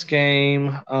Eagles-Bucks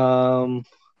game. We're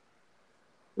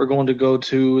going to go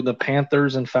to the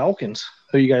Panthers and Falcons.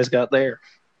 Who you guys got there?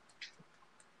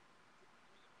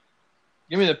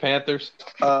 Give me the Panthers.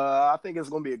 I think it's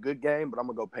going to be a good game, but I'm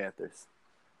going to go Panthers.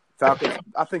 Falcons.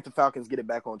 I think the Falcons get it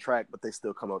back on track, but they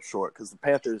still come up short because the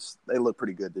Panthers, they look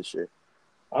pretty good this year.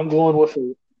 I'm going with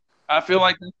it. I feel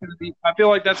like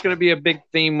that's going to be a big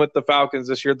theme with the Falcons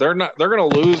this year. They're going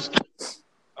to lose.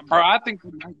 Bro, I think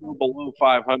they might go below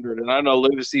 500, and I know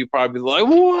Lucy probably be like,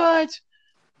 what?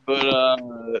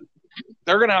 But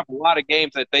they're going to have a lot of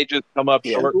games that they just come up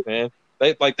short, man.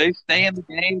 They stay in the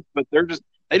games, but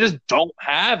they just don't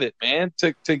have it, man,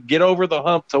 to get over the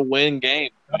hump to win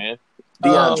games, man.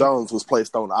 Deion Jones was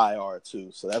placed on IR too,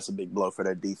 so that's a big blow for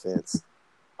their defense.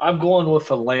 I'm going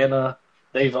with Atlanta.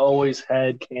 They've always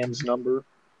had Cam's number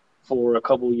for a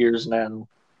couple years now.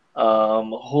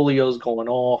 Julio's going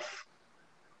off.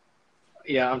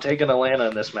 Yeah, I'm taking Atlanta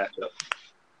in this matchup.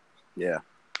 Yeah.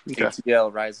 Okay.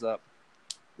 ATL, rise up.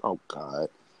 Oh God.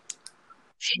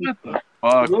 Shut the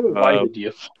fuck Who up. invited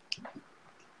you?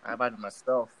 I invited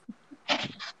myself.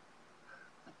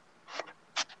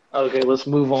 Okay, let's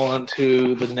move on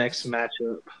to the next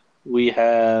matchup. We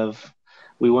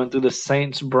went through the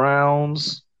Saints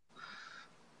Browns.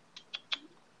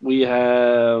 We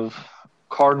have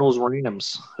Cardinals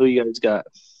Rams. Who you guys got?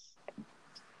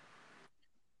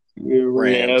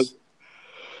 Rams.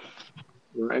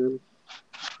 Rams.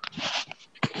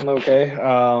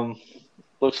 Okay.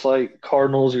 Looks like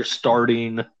Cardinals. You're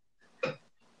starting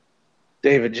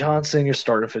David Johnson. You're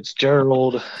starting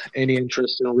Fitzgerald. Any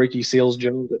interest in Ricky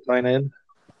Seals-Jones at tight end?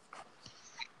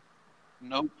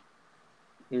 Nope.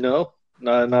 No,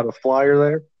 not a flyer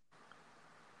there.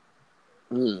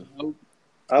 Nope.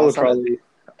 I would probably.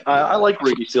 I like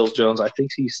Ricky Seals-Jones. I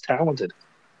think he's talented.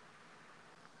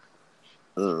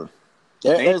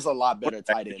 There's a lot better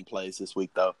tight end plays this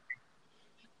week, though.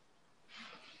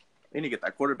 They need to get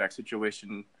that quarterback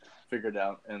situation figured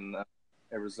out in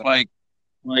Arizona.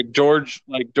 Like George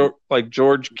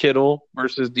Kittle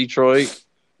versus Detroit,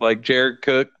 like Jared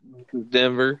Cook versus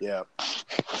Denver. Yeah.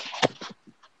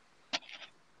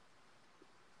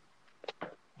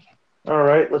 All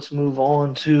right, let's move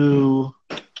on to.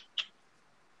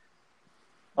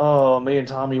 Oh, me and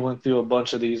Tommy went through a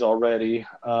bunch of these already.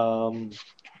 God,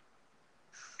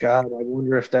 I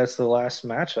wonder if that's the last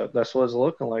matchup. That's what it's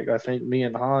looking like. I think me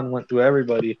and Han went through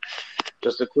everybody.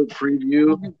 Just a quick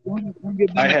preview.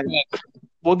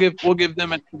 We'll give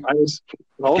them a chance.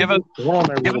 Hold on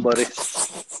there, little buddy.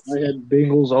 I had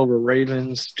Bengals over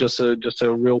Ravens. Just a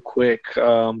real quick.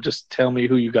 Just tell me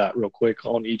who you got real quick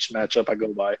on each matchup I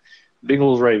go by.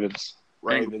 Bengals, Ravens.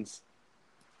 Ravens.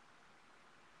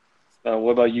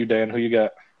 What about you, Dan? Who you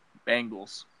got?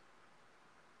 Bengals.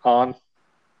 Han?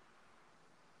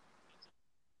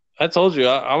 I told you,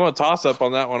 I'm a toss-up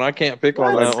on that one. I can't pick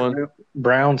on that one.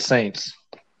 Brown, Saints.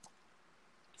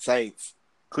 Saints.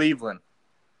 Cleveland.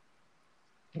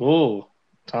 Ooh.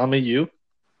 Tommy, you?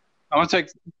 I'm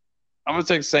gonna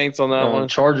take Saints on that one.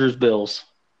 Chargers, Bills.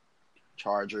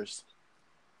 Chargers.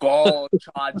 Go,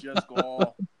 Chargers,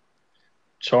 go.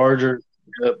 Chargers,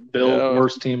 Bills, Yeah.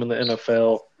 worst team in the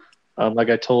NFL.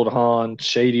 Like I told Han,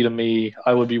 shady to me.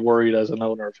 I would be worried as an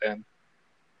owner fan.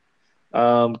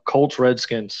 Colts,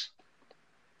 Redskins.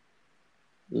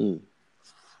 It's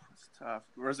tough.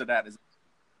 Where's it at? Is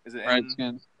it in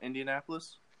Redskins.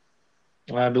 Indianapolis?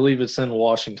 I believe it's in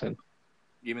Washington.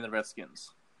 Give me the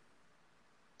Redskins.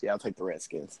 Yeah, I'll take the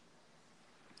Redskins.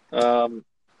 Yeah,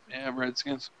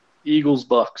 Redskins. Eagles,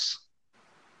 Bucks.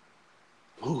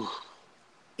 Ooh.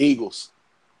 Eagles.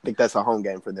 I think that's a home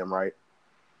game for them, right?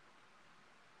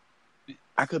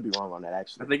 I could be wrong on that, I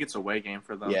actually. think it's a away game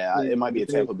for them. Yeah, it might be a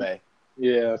Tampa Bay.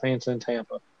 Yeah, I think it's in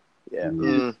Tampa. Yeah.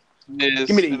 It is.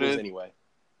 Give me the Eagles anyway.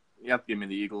 You have to give me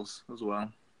the Eagles as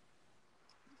well.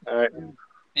 All right.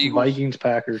 Eagles. Vikings,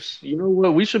 Packers. You know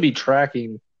what? We should be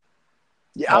tracking.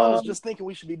 Yeah, I was just thinking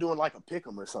we should be doing like a pick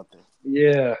 'em or something.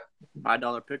 Yeah.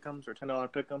 $5 pick'ems or $10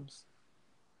 pick'ems.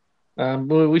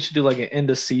 But we should do like an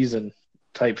end of season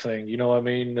type thing. You know what I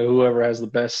mean? Whoever has the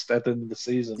best at the end of the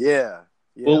season. Yeah.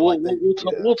 Yeah, Well, like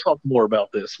we'll talk more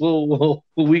about this.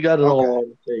 We got it all on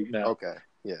the tape now. Okay.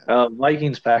 Yeah.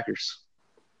 Vikings, Packers.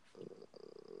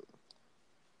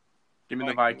 Give me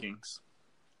the Vikings.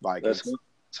 Vikings.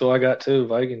 So I got two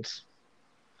Vikings.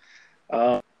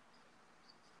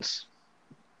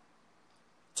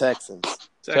 Texans.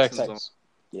 Texans.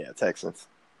 Yeah, Texans.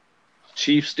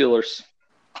 Chiefs, Steelers.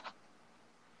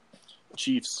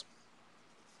 Chiefs.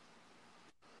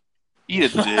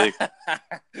 Eat a dick.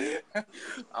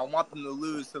 I want them to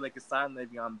lose so they can sign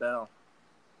Le'Veon Bell.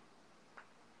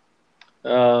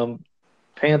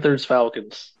 Panthers,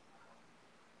 Falcons.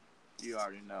 You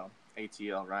already know.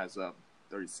 ATL, rise up.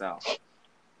 30 South.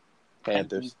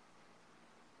 Panthers.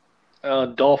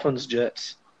 Dolphins,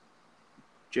 Jets.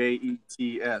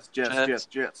 Jets.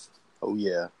 Jets. Oh,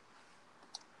 yeah.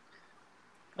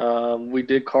 We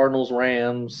did Cardinals,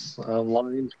 Rams,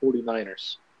 Lions,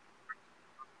 49ers.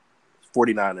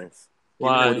 49ers.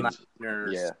 Lions.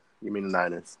 Yeah. You mean the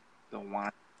Niners. The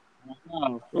one.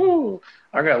 Ooh,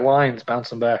 I got Lions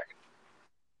bouncing back.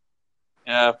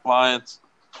 Yeah, Lions.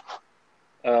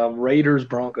 Raiders,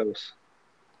 Broncos.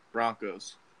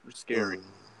 Broncos. They're scary.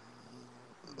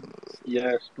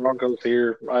 Yes, Broncos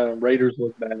here. Raiders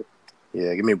look bad.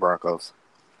 Yeah, give me Broncos.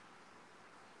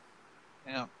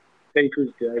 Yeah.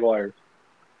 Patriots, Jaguars.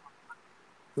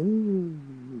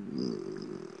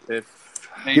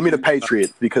 Give me the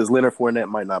Patriots because Leonard Fournette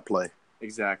might not play.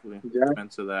 Exactly. Yeah.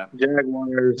 Into that.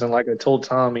 Jaguars, and like I told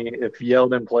Tommy, if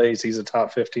Yeldon plays, he's a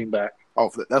top 15 back.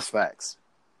 Oh, that's facts.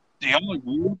 Do y'all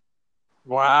agree?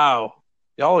 Wow.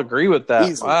 Y'all agree with that?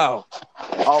 Easily. Wow.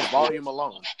 All volume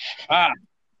alone. Wow.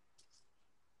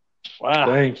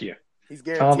 Thank you. He's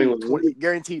Tommy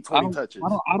guaranteed 20 touches.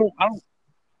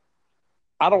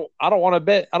 I don't want to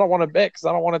bet. I don't want to bet because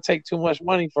I don't want to take too much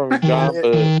money from you, John.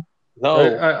 But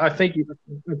no, I think it's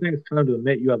time to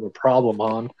admit you have a problem,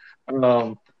 Han.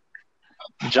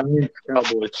 Giants,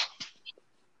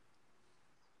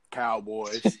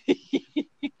 Cowboys.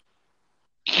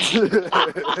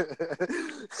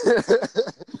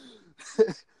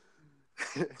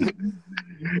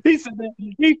 He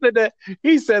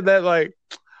said that like,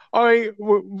 all right.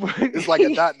 It's like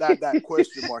a dot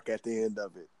question mark at the end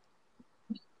of it.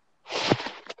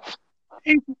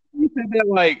 He said that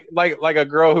like a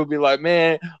girl who'd be like,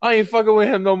 man, I ain't fucking with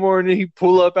him no more, and then he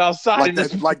pull up outside.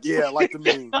 Like the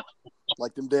meme.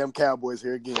 Like them damn Cowboys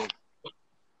here again.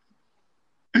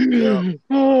 Yep.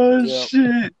 Oh Yep.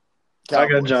 shit! Cowboys. I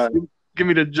got John. Give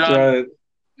me the John.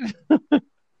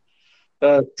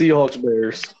 Seahawks,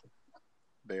 Bears.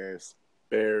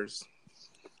 Bears.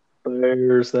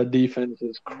 That defense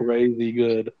is crazy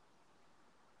good.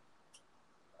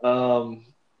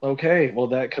 Okay, well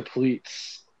that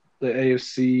completes the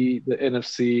AFC, the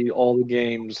NFC, all the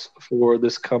games for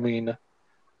this coming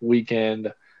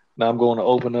weekend. Now I'm going to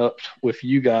open up with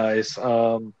you guys.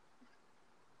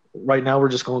 Right now we're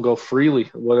just going to go freely.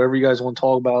 Whatever you guys want to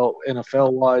talk about,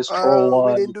 NFL-wise,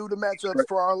 troll-wise. We didn't do the matchups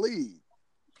for our league.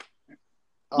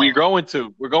 We're going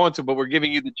to, but we're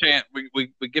giving you the chance.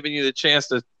 We're giving you the chance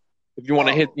to, if you want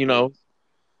to hit,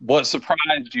 what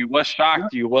surprised you, what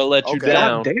shocked you, what let you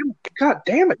down. God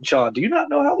damn it, John! Do you not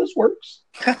know how this works?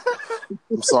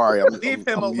 I'm sorry. I'm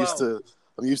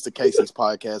used to Casey's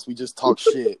podcast. We just talk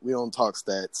shit. We don't talk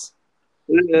stats.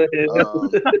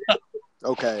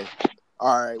 Okay.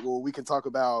 All right. Well, we can talk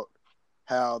about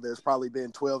how there's probably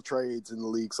been 12 trades in the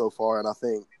league so far, and I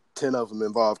think 10 of them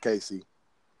involve Casey.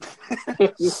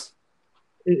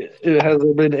 It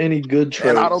hasn't been any good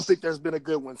trades. And I don't think there's been a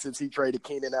good one since he traded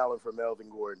Keenan Allen for Melvin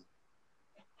Gordon.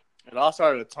 It all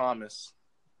started with Thomas.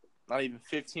 Not even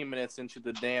 15 minutes into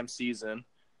the damn season,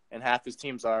 and half his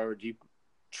team's already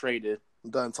traded.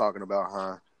 I'm done talking about,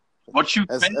 huh? What you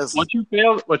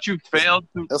failed to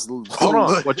hold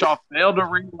on. What y'all failed to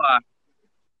realize.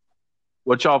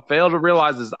 What y'all failed to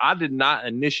realize is I did not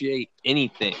initiate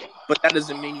anything. But that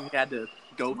doesn't mean you had to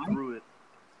go through it.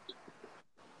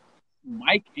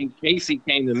 Mike and Casey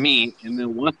came to me, and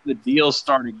then once the deal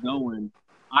started going,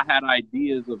 I had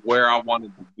ideas of where I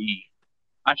wanted to be.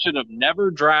 I should have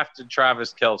never drafted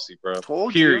Travis Kelce, bro.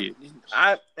 Period.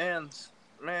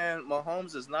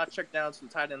 Mahomes does not check down to the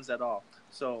tight ends at all.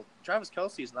 So Travis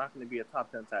Kelce is not going to be a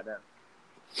top 10 tight end.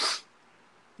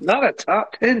 Not a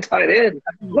top 10 tight end.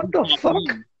 What the fuck?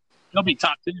 He'll be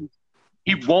top 10.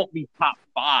 He won't be top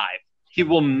 5. He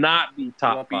will not be top 5.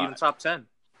 He won't be even top 10.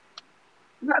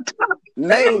 Not top.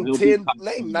 Name 9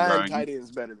 tight ends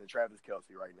better than Travis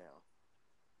Kelce right now.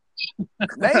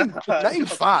 Name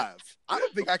 5. I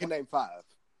don't think I can name 5.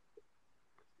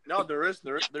 No, there is.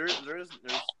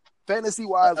 Fantasy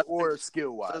wise or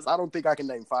skill wise, I don't think I can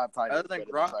name 5 tight ends. Other than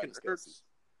Gronk and Ertz,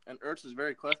 and Ertz is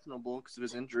very questionable because of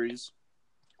his injuries.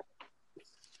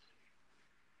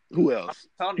 Who else?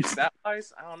 I'm telling you, stat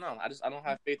wise, I don't know. I don't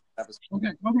have faith in Travis. Okay,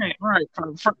 all right.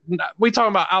 We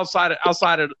talking about outside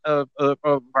of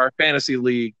our fantasy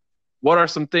league. What are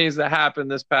some things that happened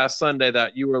this past Sunday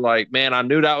that you were like, man, I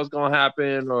knew that was going to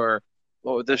happen, or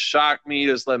this shocked me,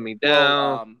 this let me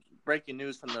down? Well, breaking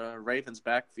news from the Ravens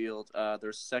backfield.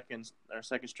 Their second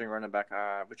string running back.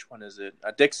 Which one is it?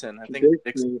 Dixon. I think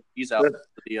Dixon. He's out for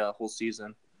the whole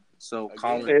season. So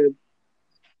Collins.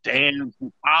 Damn,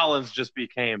 Collins just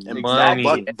became money.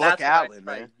 Buck I Allen,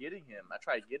 tried getting him.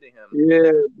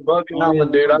 Yeah, Buck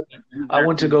Allen, dude. I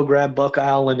went to go grab Buck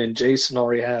Allen, and Jason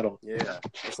already had him. Yeah,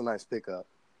 that's a nice pickup.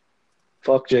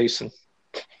 Fuck Jason.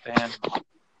 Damn.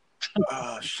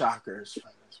 Shockers.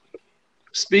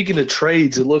 Speaking of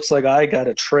trades, it looks like I got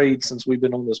a trade since we've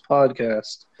been on this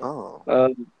podcast. Oh.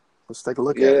 Let's take a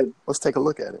look at it.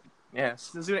 Yeah,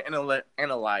 let's do an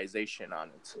analyzation on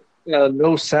it.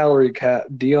 No salary cap.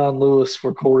 Dion Lewis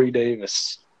for Corey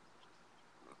Davis.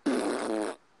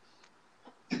 I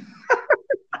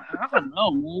don't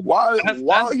know, man.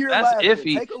 While you're laughing,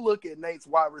 iffy. Take a look at Nate's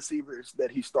wide receivers that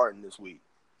he's starting this week.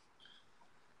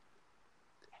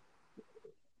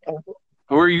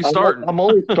 Who are you starting? I'm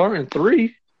only starting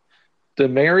 3.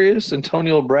 Demarius,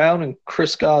 Antonio Brown, and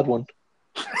Chris Godwin.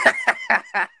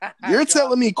 You're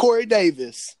telling me Corey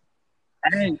Davis.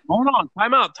 Hey, hold on.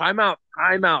 Time out.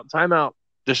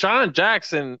 Deshaun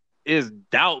Jackson is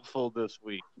doubtful this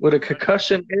week. With a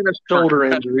concussion and a shoulder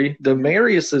injury,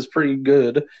 Demarius is pretty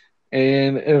good.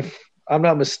 And if I'm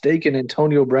not mistaken,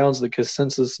 Antonio Brown's the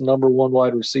consensus number 1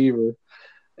 wide receiver.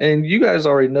 And you guys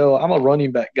already know I'm a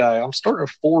running back guy. I'm starting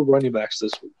 4 running backs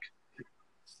this week.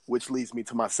 Which leads me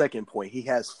to my second point. He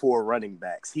has 4 running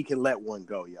backs. He can let one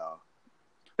go, y'all.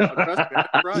 He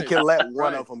can let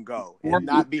one of them go and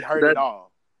not be hurt at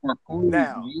all.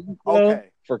 Now, okay.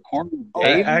 For Corey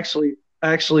Davis?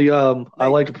 Actually, I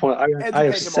like to point out I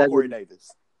have 7. Corey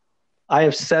Davis. I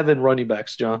have 7 running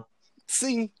backs, John.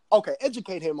 See, okay,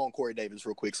 educate him on Corey Davis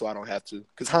real quick so I don't have to,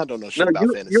 because I don't know shit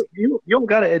about fantasy. You don't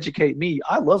got to educate me.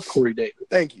 I love Corey Davis.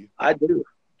 Thank you. I do.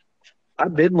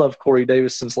 I've been loved Corey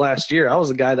Davis since last year. I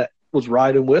was a guy that was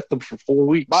riding with him for 4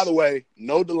 weeks. By the way,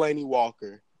 no Delaney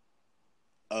Walker.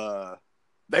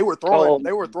 They were throwing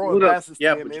passes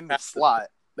to him in the slot.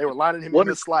 They were lining him in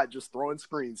the slot, just throwing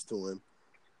screens to him.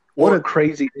 What a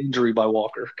crazy injury by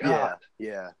Walker. God.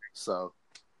 Yeah. So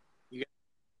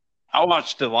I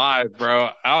watched it live,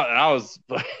 bro. I was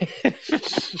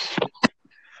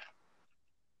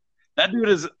that dude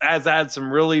has had some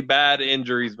really bad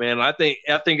injuries, man. I think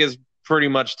it's pretty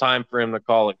much time for him to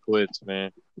call it quits,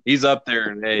 man. He's up there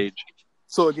in age.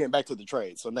 So again, back to the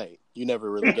trade. So Nate, you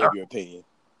never really gave your opinion.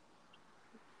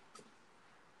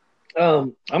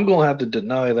 I'm gonna have to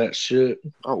deny that shit.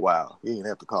 Oh wow, you didn't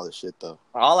have to call it shit though.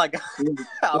 All I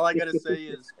gotta say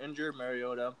is injured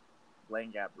Mariota,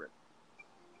 Blaine Gabbert.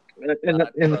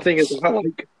 And the thing is,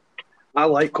 I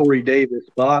like Corey Davis,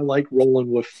 but I like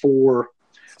rolling with 4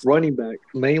 running backs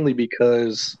mainly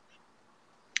because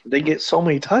they get so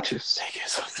many touches.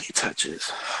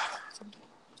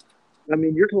 I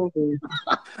mean, you're talking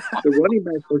the running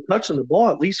backs are touching the ball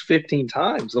at least 15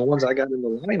 times. The ones I got in the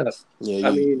lineup.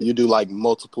 Yeah, you do like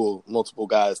multiple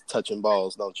guys touching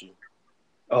balls, don't you?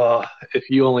 If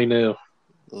you only knew.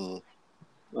 Mm.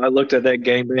 I looked at that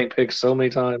game bank pick so many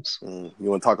times. You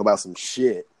want to talk about some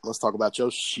shit? Let's talk about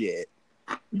your shit.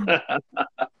 Yeah.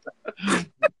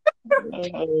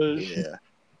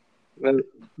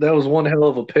 That was one hell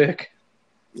of a pick.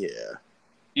 Yeah.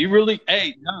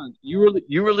 John, you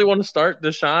really want to start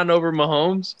Deshaun over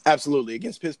Mahomes? Absolutely.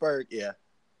 Against Pittsburgh, yeah.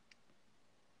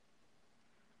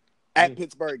 At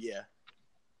Pittsburgh, yeah.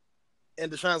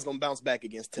 And Deshaun's going to bounce back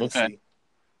against Tennessee. Okay.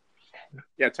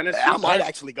 Yeah, Tennessee. I might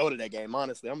actually go to that game,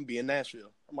 honestly. I'm going to be in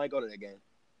Nashville. I might go to that game.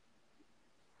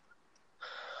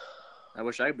 I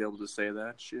wish I'd be able to say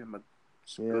that. Shit, but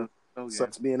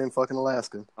sucks being in fucking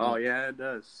Alaska. Oh, yeah, it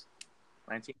does.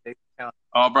 19 days count.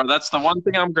 Oh, bro, that's the one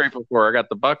thing I'm grateful for. I got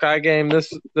the Buckeye game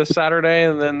this Saturday,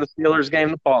 and then the Steelers game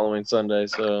the following Sunday.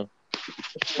 So,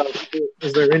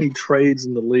 is there any trades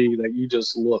in the league that you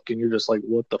just look and you're just like,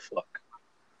 what the fuck?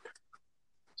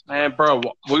 Man, bro,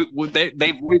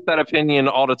 they voice that opinion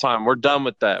all the time. We're done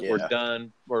with that. Yeah. We're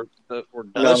done. We're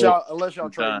done. Unless y'all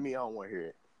trade me, I don't want to hear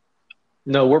it.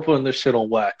 No, we're putting this shit on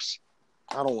wax.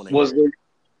 I don't want to hear it. Was there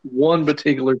one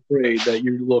particular trade that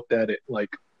you looked at it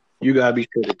like, you gotta be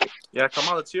kidding me? Yeah, come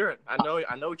on, let's hear it. I know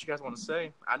what you guys want to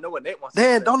say. I know what Nate wants to say.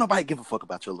 Man, don't nobody give a fuck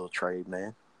about your little trade,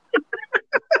 man.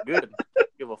 Good.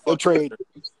 Give a fuck.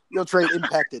 Your trade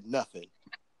impacted nothing.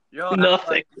 Yo,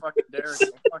 nothing.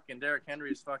 Fucking Derrick Henry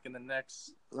is fucking the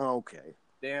next. Okay.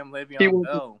 Damn Le'Veon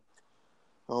Bell.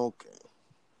 Okay.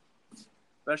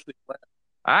 Especially.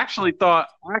 I actually thought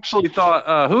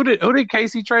who did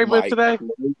Casey trade with today?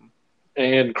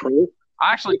 And Chris.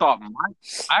 I actually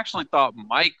thought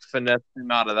Mike finessed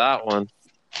him out of that one.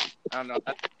 I don't know.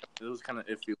 It was kind of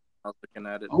iffy when I was looking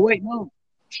at it. Oh wait, no.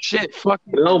 Shit, fuck.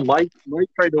 No, Mike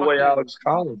traded away Alex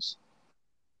Collins.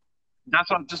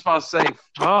 That's what I'm just about to say. He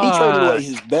traded away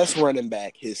his best running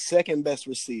back, his second best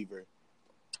receiver,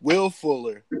 Will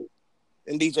Fuller,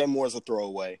 and DJ Moore's a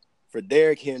throwaway for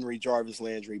Derrick Henry, Jarvis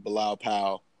Landry, Bilal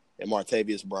Powell, and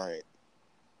Martavius Bryant.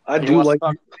 You want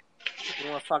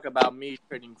to talk about me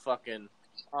trading fucking?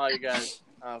 Oh, you guys,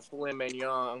 filet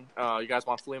mignon. You guys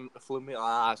want filet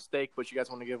steak, but you guys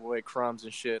want to give away crumbs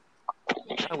and shit.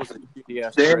 That was a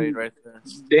GDS trade right there.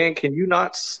 Dan, can you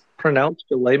not pronounce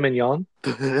filet mignon?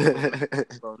 Bro,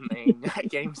 man, I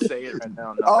can't even say it right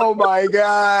now. No. Oh my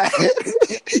god!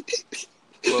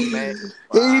 Well, man,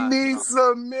 he needs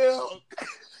some milk.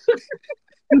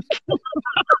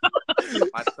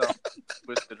 Myself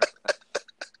twisted.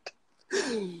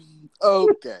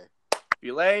 Okay.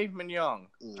 Filet mignon.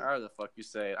 However the fuck you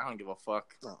say it. I don't give a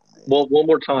fuck. Oh, well, one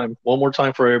more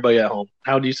time for everybody at home.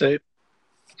 How do you say it?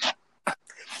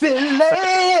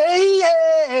 Filet.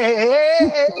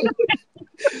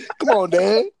 Come on,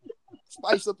 Dan.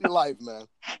 Spice up your life, man.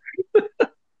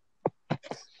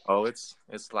 Oh, it's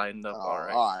lightened up. Oh, All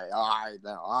right. all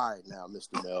right now,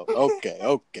 Mr. Mel.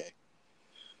 Okay.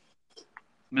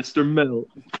 Mr. Mill.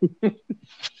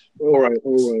 All right.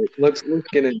 Let's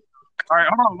get in. All right,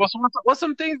 hold on. What's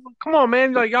some things? Come on,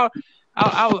 man. Like y'all,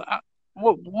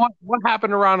 what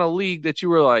happened around the league that you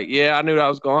were like, yeah, I knew that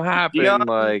was gonna happen,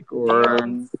 Deion or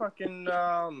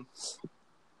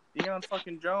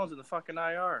fucking Jones in the fucking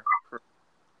IR.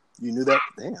 You knew that?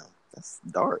 Damn, that's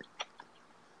dark.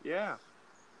 Yeah,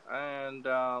 and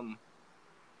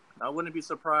I wouldn't be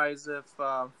surprised if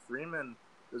Freeman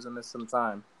doesn't miss some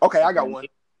time. Okay, I got one.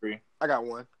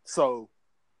 So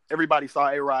everybody saw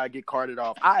A-Rod get carted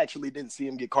off. I actually didn't see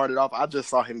him get carted off. I just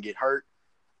saw him get hurt.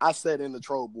 I said in the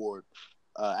troll board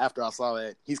after I saw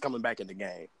that he's coming back in the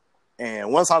game.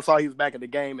 And once I saw he was back in the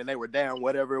game and they were down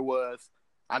whatever it was,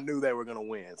 I knew they were going to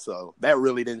win. So that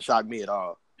really didn't shock me at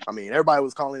all. I mean, everybody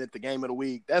was calling it the game of the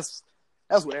week. That's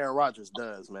what Aaron Rodgers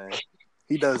does, man.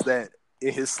 He does that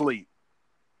in his sleep.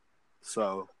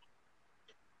 So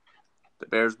the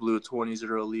Bears blew a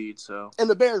 20-0 lead. And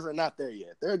the Bears are not there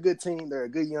yet. They're a good team. They're a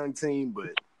good young team,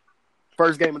 but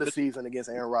first game of the season against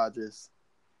Aaron Rodgers,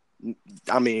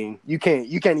 I mean, you can't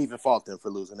even fault them for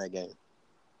losing that game.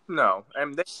 No,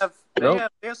 and they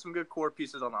have some good core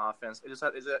pieces on the offense. They just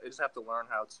have to learn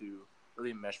how to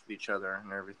really mesh with each other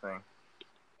and everything.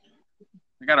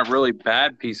 I got a really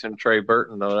bad piece in Trey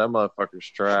Burton though. That motherfucker's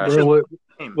trash.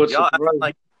 What's y'all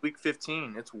like week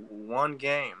 15? It's one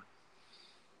game.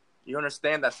 You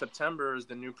understand that September is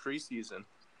the new preseason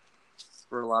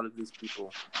for a lot of these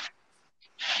people.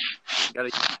 You gotta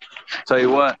tell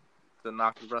you what, to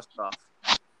knock the rust off.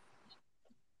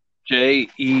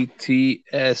 Jets,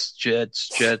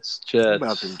 Jets. What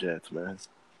about them Jets, man?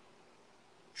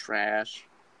 Trash.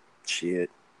 Shit.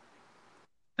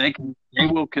 They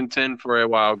will contend for a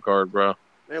wild card, bro.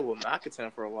 They will not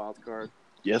contend for a wild card.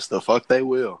 Yes, the fuck they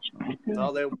will.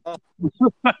 No, they won't.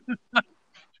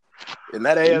 In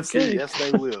that AFC, yes,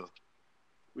 they will.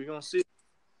 We're gonna see.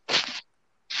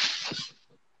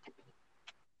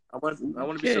 I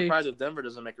wouldn't be surprised if Denver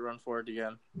doesn't make a run for it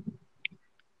again.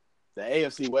 The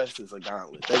AFC West is a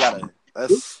gauntlet.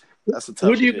 That's a tough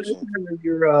Who do you division. consider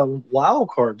your wild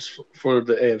cards for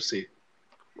the AFC?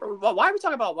 Why are we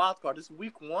talking about wild card? This is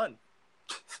week 1.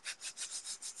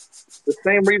 The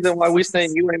same reason why we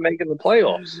saying you ain't making the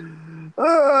playoffs.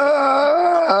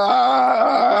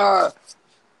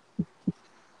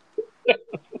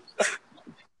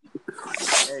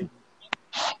 Hey,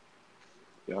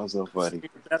 Y'all so funny. you're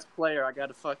the best player. I got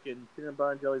a fucking peanut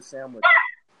butter and jelly sandwich.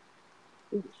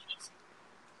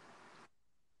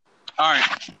 All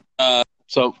right.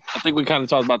 So I think we kind of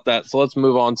talked about that. So let's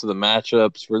move on to the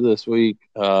matchups for this week.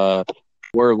 We're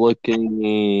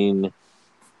looking.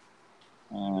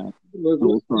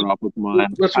 Let's start off with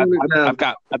mine. I've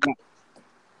got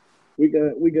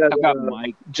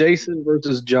Mike. Jason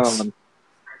versus John.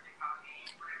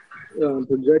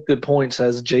 Projected points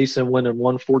has Jason winning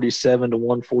 147 to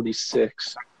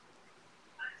 146.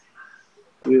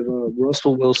 We have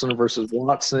Russell Wilson versus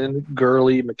Watson,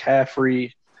 Gurley,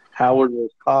 McCaffrey, Howard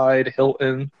versus Hyde,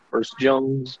 Hilton versus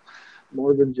Jones,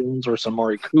 Marvin Jones versus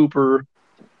Amari Cooper,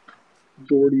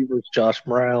 Doherty versus Josh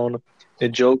Brown,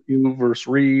 Njoku versus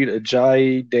Reed,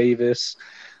 Ajayi, Davis,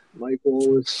 Mike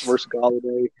Wallace versus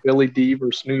Galladay, Billy D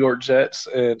versus New York Jets,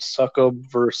 and Succop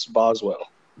versus Boswell.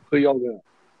 Who y'all got?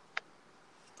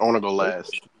 I want to go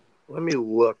last. Let me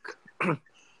look at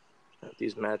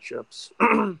these matchups.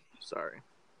 Sorry.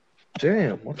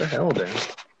 Damn, what the hell, Dan?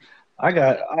 I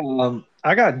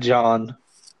got John.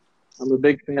 I'm a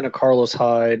big fan of Carlos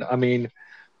Hyde. I mean,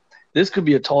 this could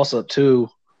be a toss-up too.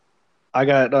 I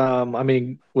got,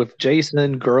 with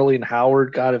Jason, Gurley, and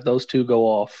Howard, God, if those two go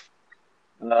off,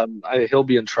 he'll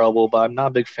be in trouble. But I'm not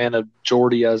a big fan of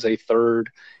Jordy as a third.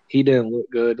 He didn't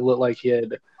look good. It looked like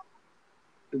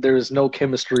there's no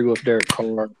chemistry with Derek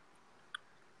Carr.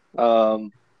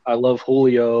 I love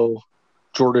Julio.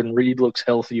 Jordan Reed looks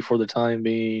healthy for the time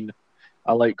being.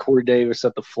 I like Corey Davis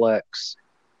at the flex.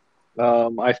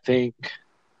 I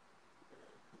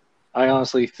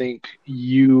honestly think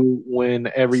you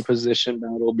win every position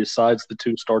battle besides the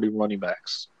two starting running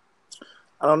backs.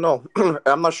 I don't know.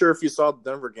 I'm not sure if you saw the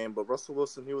Denver game, but Russell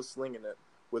Wilson, he was slinging it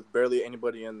with barely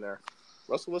anybody in there.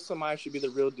 Russell Wilson might actually be the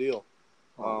real deal.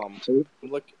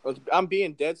 Look, I'm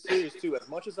being dead serious too. As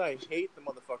much as I hate the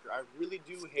motherfucker, I really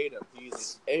do hate him. He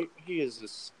is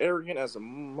as arrogant as a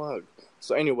mug.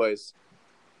 So, anyways,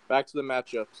 back to the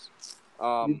matchups.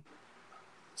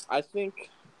 I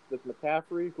think with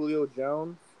McCaffrey, Julio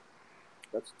Jones,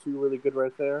 that's two really good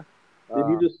right there. Did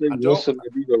you just say I don't- Wilson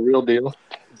to be the real deal?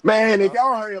 Man, if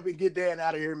y'all hurry up and get Dan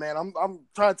out of here, man. I'm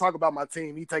trying to talk about my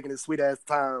team. He taking his sweet ass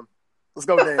time. Let's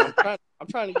go, Dan. I'm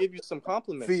trying to give you some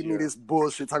compliments. Feed me here. this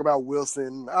bullshit. Talk about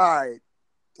Wilson. All right.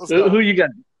 Let's Who go. you got?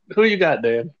 Who you got,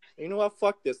 Dan? You know what?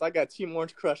 Fuck this. I got Team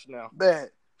Orange Crush now.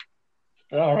 Bet.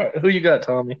 All right. Who you got,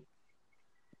 Tommy?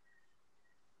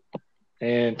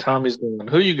 And Tommy's going.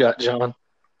 Who you got, John?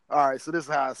 All right, so this is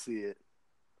how I see it.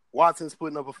 Watson's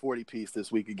putting up a 40-piece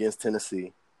this week against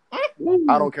Tennessee.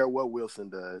 I don't care what Wilson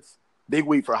does. Big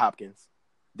week for Hopkins.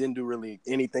 Didn't do really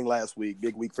anything last week.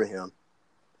 Big week for him.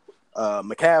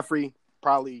 McCaffrey,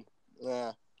 probably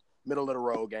middle of the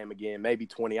road game again. Maybe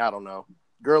 20, I don't know.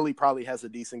 Gurley probably has a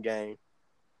decent game.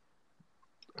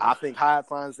 I think Hyde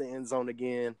finds the end zone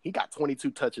again. He got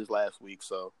 22 touches last week,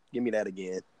 so give me that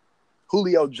again.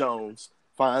 Julio Jones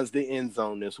finds the end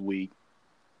zone this week.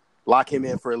 Lock him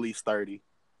in for at least 30.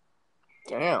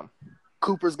 Damn.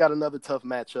 Cooper's got another tough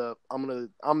matchup.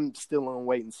 I'm still on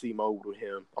wait and see mode with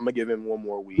him. I'm gonna give him one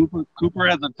more week. Cooper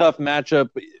has a tough matchup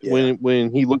Yeah.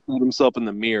 when he looks at himself in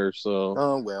the mirror. So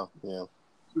Oh well, yeah.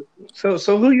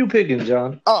 So who you picking,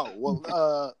 John? Oh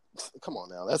well, come on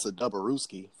now. That's a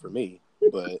Double-Rooski for me.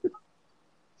 But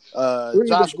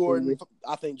Josh Gordon,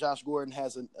 I think Josh Gordon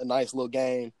has a nice little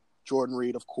game. Jordan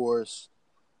Reed, of course.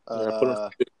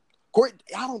 Corey,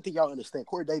 I don't think y'all understand.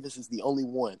 Corey Davis is the only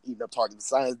one eating up targets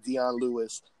besides Deion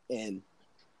Lewis and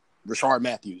Rashard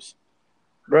Matthews.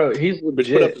 Bro, he's But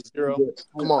legit. put up a 0.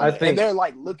 Come on, I man. think, And they're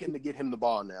like looking to get him the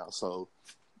ball now. So,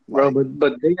 bro, like,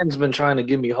 but Dan's been trying to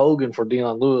give me Hogan for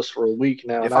Deion Lewis for a week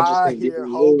now, if and I just I think hear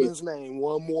Deion Hogan's name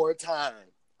one more time,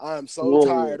 I'm so Whoa.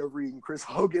 tired of reading Chris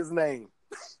Hogan's name.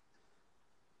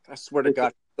 I swear to God,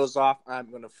 if it goes off, I'm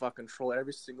going to fucking troll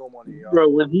every single one of y'all. Bro,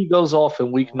 when he goes off in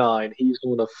week 9, he's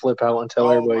going to flip out and tell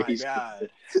everybody my he's God.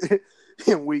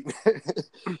 In week.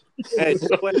 Hey,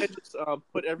 so go ahead and just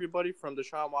put everybody from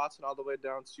Deshaun Watson all the way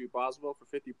down to Boswell for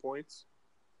 50 points.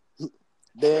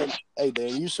 Dan,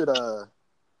 you should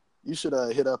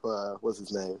hit up what's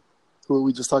his name? Who are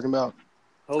we just talking about?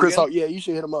 Hogan? Chris Hogan. Yeah, you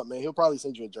should hit him up, man. He'll probably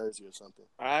send you a jersey or something.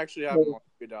 I actually have him on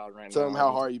 $3 right now. Tell him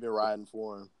how hard you've been riding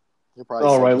for him. He'll probably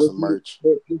All send right, you some merch.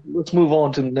 let's move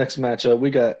on to the next matchup. We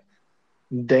got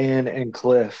Dan and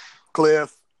Cliff.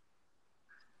 Cliff.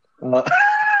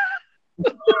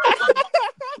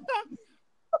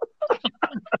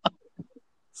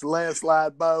 It's a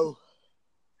landslide, Bo.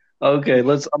 Okay, I'm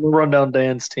gonna run down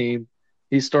Dan's team.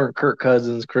 He's starting Kirk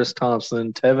Cousins, Chris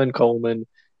Thompson, Tevin Coleman,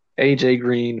 AJ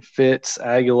Green, Fitz,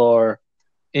 Aguilar,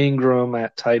 Ingram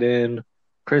at tight end,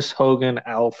 Chris Hogan,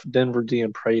 Alf, Denver D,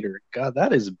 and Prater. God,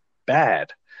 that is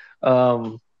bad. Whew.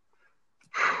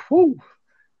 Down to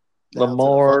the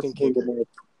Lamar, fucking kicker.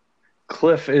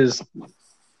 Cliff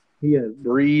he has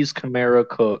Breeze, Kamara,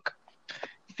 Cook,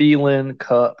 Thielen,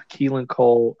 Cup, Keelan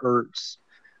Cole, Ertz,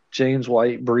 James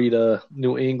White, Breida,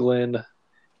 New England,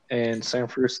 and San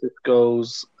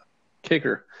Francisco's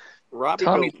kicker. Robbie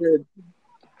Tommy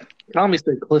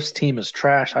said Cliff's team is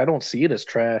trash. I don't see it as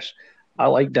trash. I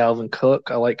like Dalvin Cook.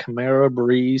 I like Kamara,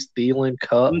 Breeze, Thielen,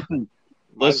 Cup.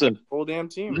 listen, Whole damn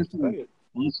team.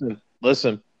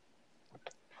 listen.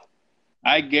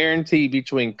 I guarantee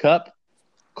between Cup,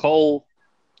 Cole,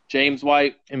 James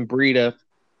White, and Breida,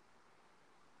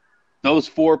 those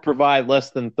 4 provide less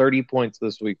than 30 points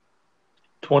this week.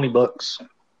 $20.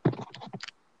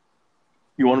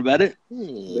 You want to bet it?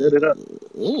 Bet it up.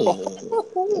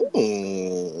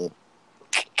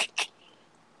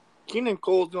 Keenan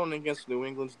Cole's going against New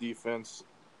England's defense.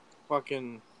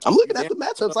 Fucking. I'm looking at the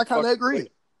matchups. I kind of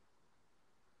agree.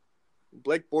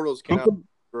 Blake Bortles cannot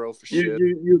throw for shit.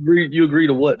 You agree? You agree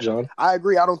to what, John? I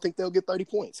agree. I don't think they'll get 30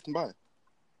 points combined.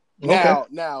 Okay.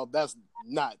 Now that's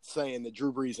not saying that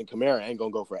Drew Brees and Kamara ain't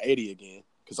gonna go for 80 again,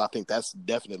 because I think that's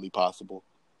definitely possible.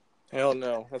 Hell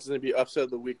no. That's going to be upset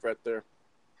of the week right there.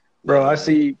 Bro, I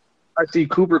see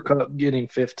Cooper Cup getting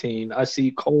 15. I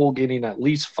see Cole getting at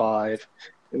least 5.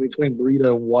 And between Breida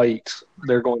and White,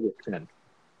 they're going to get 10.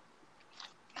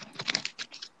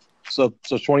 So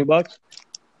 $20?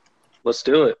 Let's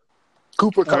do it.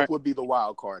 Cooper Cup right. would be the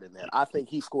wild card in that. I think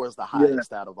he scores the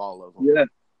highest out of all of them. Yeah.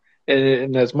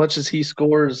 And as much as he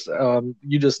scores,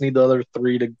 you just need the other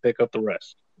 3 to pick up the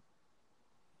rest.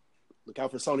 Look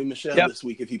out for Sony Michel Yep. this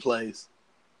week if he plays.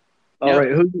 All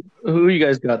right, who you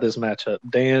guys got this matchup?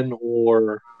 Dan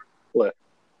or what?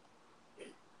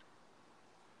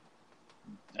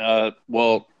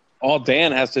 Well, all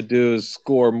Dan has to do is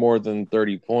score more than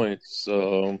 30 points.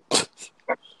 So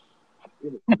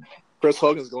Chris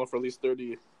Hogan's going for at least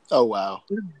 30. Oh wow.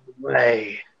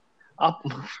 Hey.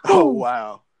 Oh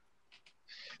wow.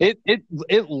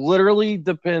 It literally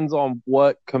depends on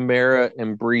what Kamara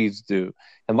and Breeze do.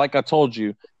 And like I told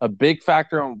you, a big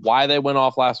factor on why they went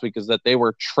off last week is that they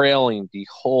were trailing the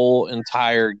whole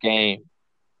entire game.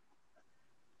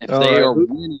 If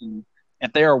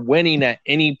they are winning at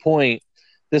any point,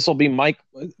 this will be Mike.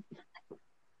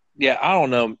 Yeah, I don't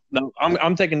know. No,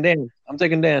 I'm taking Dan.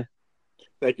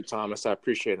 Thank you, Thomas. I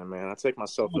appreciate it, man. I take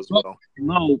myself as well.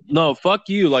 No, fuck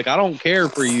you. Like, I don't care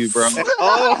for you, bro. Okay.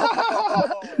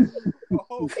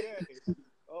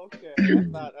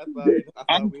 I thought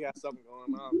we had something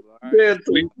going on. All right. Yeah,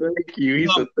 thank you. He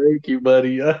said thank you,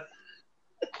 buddy.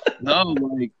 No,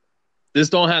 like, this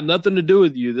don't have nothing to do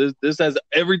with you. This has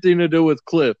everything to do with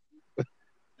Cliff.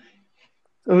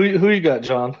 Who you got,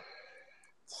 John?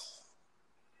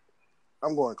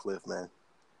 I'm going Cliff, man.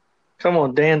 Come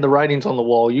on, Dan. The writing's on the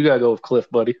wall. You gotta go with Cliff,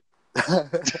 buddy.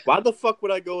 Why the fuck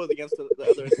would I go against the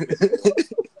other?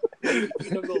 You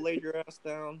don't go lay your ass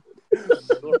down.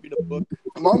 Go read a book.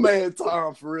 My man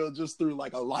Tom, for real, just threw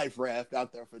like a life raft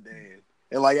out there for Dan.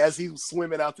 And like as he was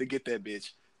swimming out to get that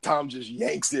bitch, Tom just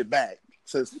yanks it back.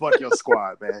 Says, fuck your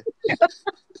squad, man.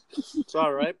 It's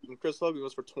all right. And Chris Hogan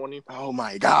was for 20. Oh,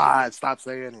 my God. Stop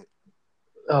saying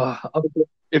it.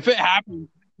 If it happens,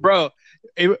 bro,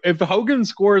 if Hogan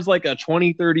scores like a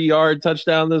 20, 30-yard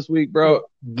touchdown this week, bro,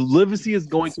 Livesey is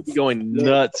going to be going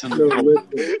nuts.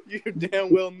 You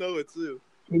damn well know it, too.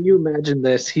 Can you imagine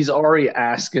this? He's already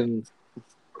asking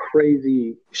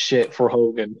crazy shit for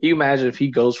Hogan. Can you imagine if he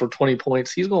goes for 20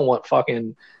 points? He's going to want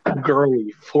fucking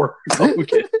Gurley for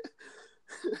Hogan.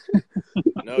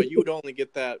 No, you would only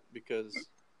get that because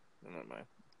never mind.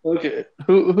 Okay,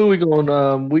 who we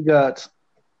going? We got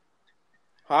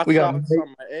hot sauce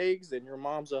on my eggs, and your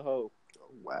mom's a hoe. Oh,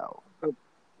 wow.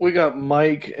 We got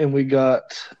Mike and we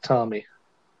got Tommy.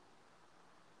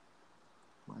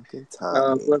 Mike and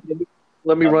Tommy.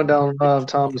 Let me run down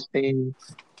Tommy's team.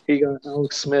 He got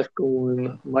Alex Smith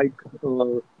going, Mike,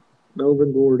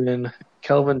 Melvin Gordon,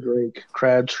 Kelvin Drake,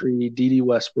 Crabtree, D.D.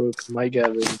 Westbrook, Mike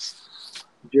Evans,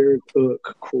 Jared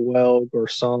Cook, Crowell,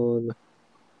 Garcon,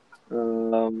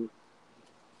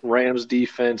 Rams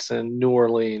defense, and New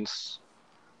Orleans.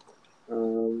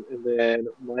 And then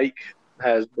Mike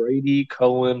has Brady,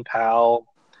 Cohen, Powell,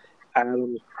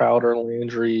 Adams, Crowder,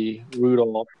 Landry,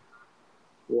 Rudolph,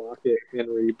 Lockett,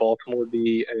 Henry, Baltimore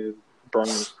D, and Brian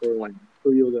Sterling.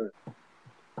 Who you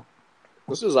got?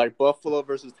 This is like Buffalo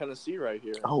versus Tennessee right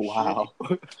here. Oh, wow.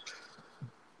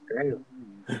 Damn.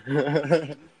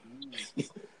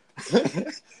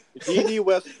 D.D.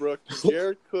 Westbrook,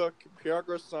 Jared Cook, Pierre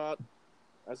Garcon,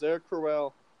 Isaiah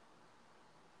Crowell.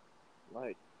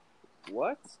 Like,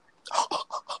 what?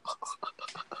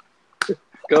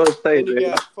 Go say, And you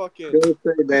man. got fucking. Go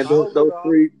say, man.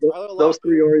 Those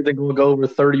three are either going to go over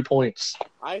 30 points.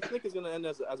 I think it's going to end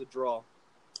as a draw.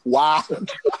 Wow.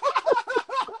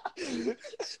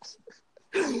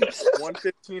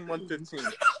 115, 115.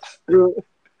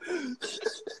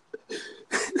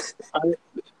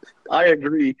 I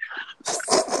agree.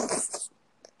 It's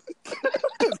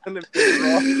gonna be a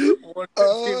draw. 115,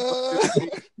 115.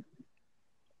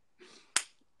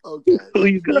 Okay. Who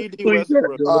you got? D.D.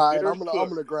 Westbrook. All right, I'm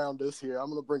gonna ground this here. I'm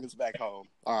gonna bring us back home.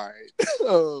 All right.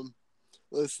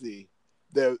 Let's see.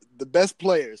 The best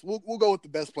players. We'll go with the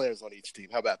best players on each team.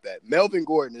 How about that? Melvin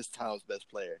Gordon is Tom's best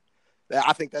player.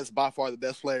 I think that's by far the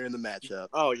best player in the matchup.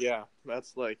 Oh yeah,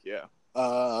 that's like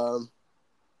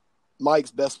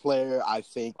Mike's best player, I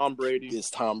think, Tom Brady is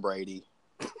Tom Brady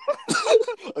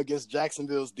against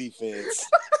Jacksonville's defense.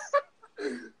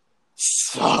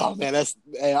 So man,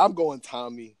 I'm going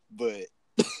Tommy, but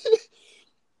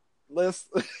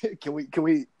can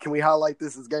we highlight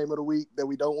this as game of the week that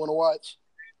we don't want to watch?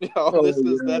 No, this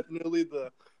is definitely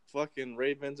the fucking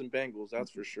Ravens and Bengals. That's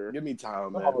for sure. Give me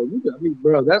Tom, man. Oh, you got me,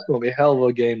 bro. That's gonna be a hell of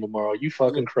a game tomorrow. You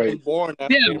fucking crazy. Yeah,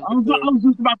 I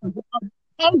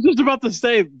was just about to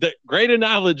say that. Great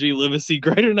analogy, Livesey.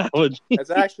 Great analogy.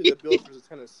 It's actually the Bills versus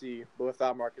Tennessee, but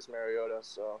without Marcus Mariota.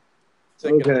 So,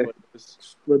 okay.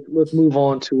 Let's move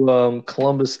on to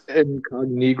Columbus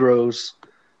Incognegros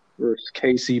versus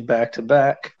KC back to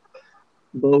back.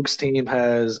 Bogue's team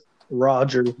has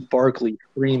Rodgers, Barkley,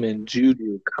 Freeman,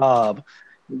 Juju, Cobb,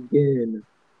 again,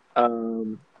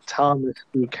 Thomas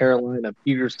through Carolina,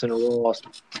 Peterson, Ross,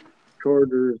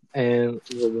 Chargers, and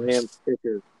the Rams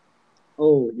kicker.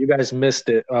 Oh, you guys missed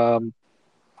it.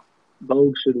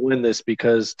 Bogue should win this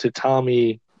because to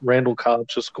Tommy, Randall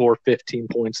Cobb should score 15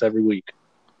 points every week.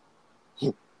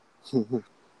 Hold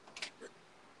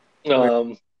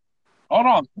on.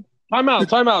 Time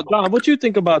out. John, what you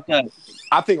think about that?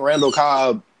 I think Randall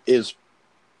Cobb is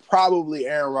probably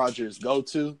Aaron Rodgers'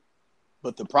 go-to,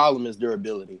 but the problem is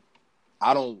durability.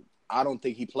 I don't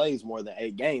think he plays more than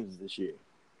 8 games this year.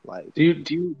 Like, do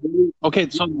you okay?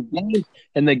 So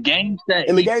the games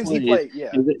he played,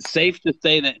 yeah. Is it safe to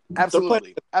say that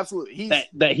Absolutely.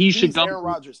 He's should go? Aaron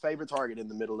Rodgers' favorite target in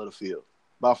the middle of the field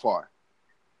by far.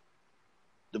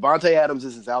 Devontae Adams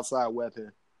is his outside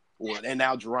weapon, and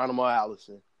now Geronimo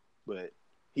Allison, but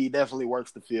he definitely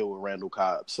works the field with Randall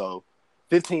Cobb. So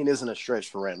 15 isn't a stretch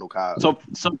for Randall Cobb. So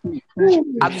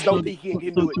I just don't think he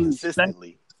can do it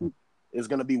consistently. It's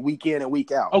going to be week in and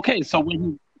week out. Okay, so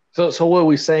when So what are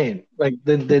we saying? Like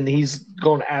then he's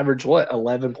going to average what,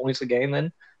 11 points a game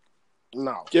then?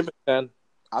 No, Give it 10.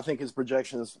 I think his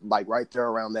projections like right there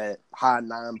around that high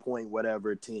 9 point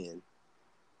whatever 10.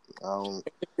 I'm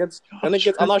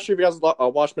not sure if you guys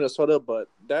watch Minnesota, but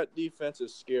that defense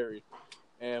is scary.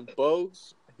 And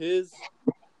Bogues, his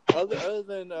other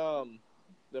than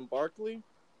Barkley,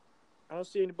 I don't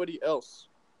see anybody else.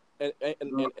 And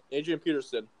Adrian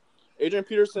Peterson. Adrian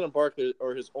Peterson and Barkley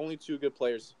are his only 2 good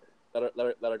players that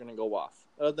are going to go off.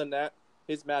 Other than that,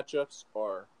 his matchups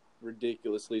are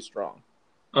ridiculously strong.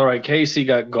 All right, Casey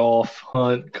got Goff,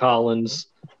 Hunt, Collins,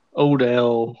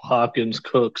 Odell, Hopkins,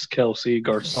 Cooks, Kelsey,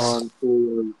 Garcon,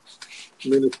 Fuller,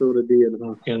 Minnesota D, and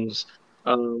Hopkins.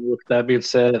 With that being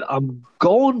said, I'm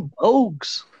going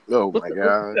Bogues. Oh my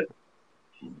God!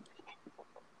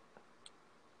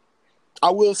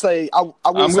 I will say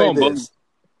this: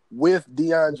 with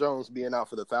Deion Jones being out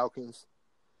for the Falcons,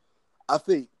 I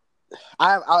think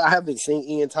I haven't seen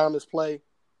Ian Thomas play.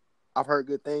 I've heard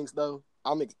good things though.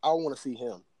 I want to see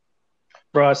him.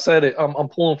 Bro, I said it. I'm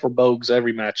pulling for Bogues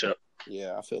every matchup.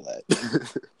 Yeah, I feel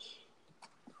that.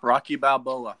 Rocky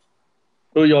Balboa.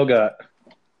 Who y'all got?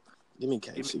 Give me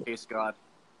Casey. Give me Case God.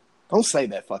 Don't say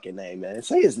that fucking name, man.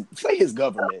 Say his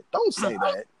government. Don't say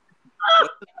that.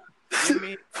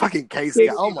 Fucking Casey.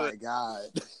 Oh my God.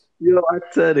 Yo, I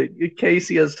said it.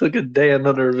 Casey has took a Dan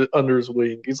under his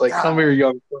wing. He's like, "Come here,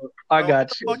 young fuck. I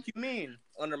got you." What the fuck you mean?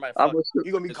 Under my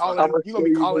you gonna be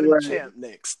calling him champ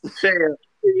next. Champ.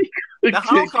 Now,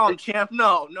 I don't call him champ.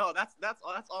 No, that's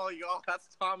all y'all. That's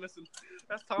Thomas and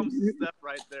that's Thomas's step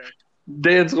right there.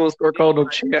 Dan's gonna start calling him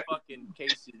champ. Fucking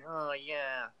Casey. Oh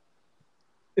yeah.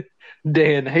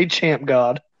 Dan, hey champ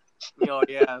God. Oh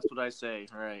yeah, that's what I say.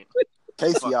 All right.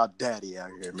 Casey, y'all daddy out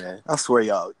here, man. I swear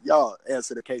y'all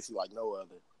answer to Casey like no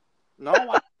other. No,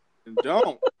 I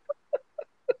don't.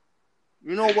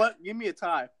 You know what? Give me a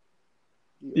tie.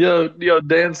 Yo,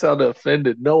 Dan sounded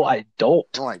offended. No, I don't.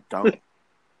 No, I don't.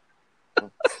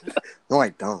 No, I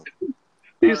don't.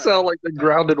 You sound like the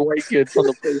grounded white kid from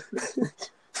the place.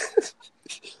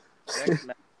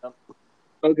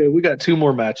 Okay, we got 2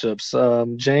 more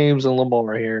matchups. James and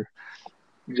Lamar here.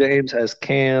 James has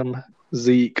Cam,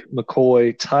 Zeke,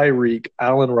 McCoy, Tyreek,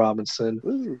 Allen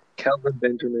Robinson, Kelvin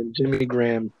Benjamin, Jimmy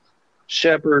Graham,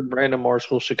 Shepard, Brandon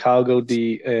Marshall, Chicago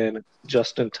D, and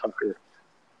Justin Tucker.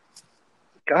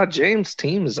 God, James'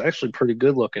 team is actually pretty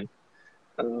good looking.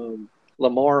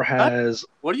 Lamar has.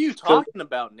 What are you talking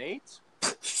about, Nate?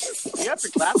 You have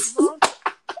your glasses on?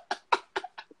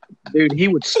 Dude, he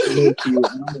would smoke you.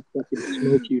 I'm gonna fucking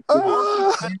smoke you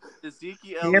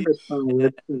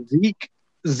too.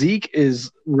 Zeke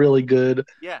is really good.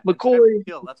 Yeah, McCoy.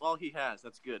 Hill, that's all he has.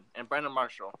 That's good. And Brandon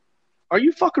Marshall. Are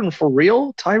you fucking for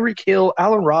real? Tyreek Hill,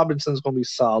 Allen Robinson's gonna be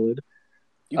solid.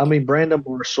 Brandon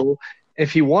Marshall.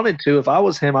 If he wanted to, if I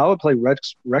was him, I would play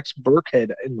Rex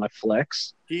Burkhead in my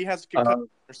flex. He has a concussion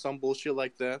or some bullshit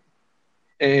like that.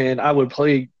 And I would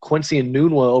play Quincy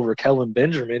Enunwa over Kelvin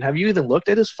Benjamin. Have you even looked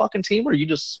at his fucking team, or are you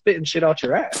just spitting shit out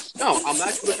your ass? No, I'm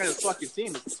actually looking at his fucking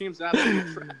team. His team's out of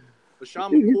the But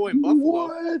Sean McCoy and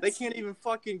Buffalo, they can't even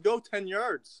fucking go 10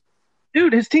 yards.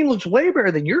 Dude, his team looks way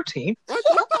better than your team. What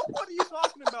are you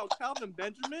talking about, Kelvin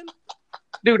Benjamin?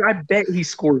 Dude, I bet he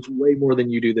scores way more than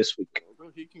you do this week.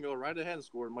 Bro, he can go right ahead and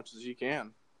score as much as he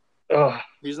can. Ugh.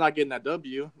 He's not getting that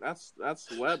W. That's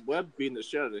Webb beating the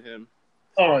shit out of him.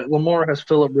 All right, Lamar has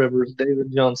Phillip Rivers,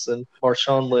 David Johnson,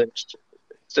 Marshawn Lynch,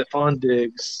 Stephon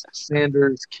Diggs,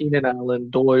 Sanders, Keenan Allen,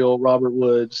 Doyle, Robert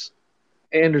Woods,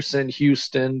 Anderson,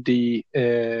 Houston, D,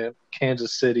 and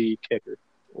Kansas City kicker.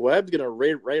 Webb's gonna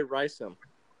Ray Rice him.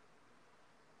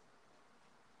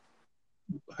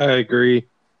 I agree.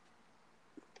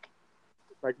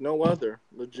 Like no other,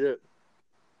 legit.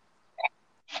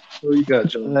 Who you got,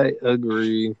 John? I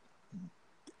agree.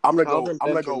 I'm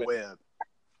gonna go Webb,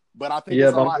 but I think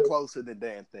it's a lot closer than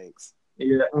Dan thinks.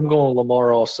 Yeah, I'm going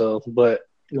Lamar also, but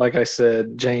like I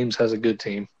said, James has a good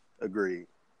team. Agreed.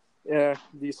 Yeah,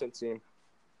 decent team.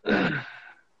 You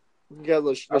got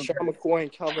LaShawn McCoy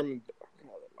and Calvin.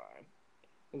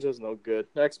 It's just no good.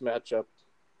 Next matchup.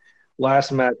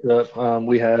 Last matchup,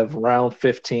 we have round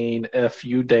 15,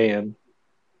 FU Dan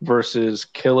versus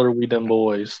Killer We Dem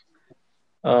Boys.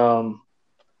 I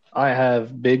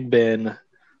have Big Ben,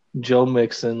 Joe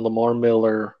Mixon, Lamar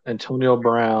Miller, Antonio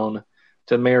Brown,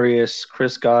 Demaryius,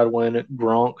 Chris Godwin,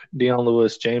 Gronk, Deion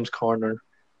Lewis, James Conner,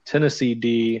 Tennessee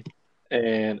D,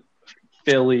 and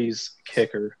Philly's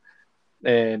kicker.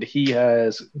 And he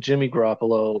has Jimmy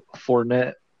Garoppolo,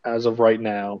 Fournette as of right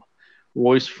now,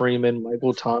 Royce Freeman,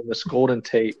 Michael Thomas, Golden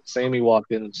Tate, Sammy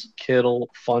Watkins, Kittle,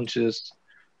 Funches,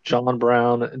 John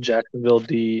Brown, Jacksonville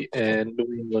D, and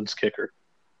New England's kicker.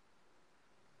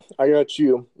 I got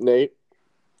you, Nate.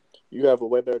 You have a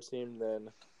way better team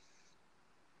than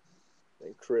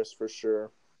Chris for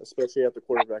sure, especially at the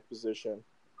quarterback position.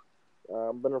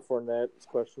 Leonard Fournette is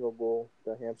questionable,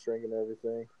 the hamstring and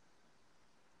everything.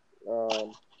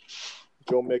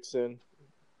 Joe Mixon,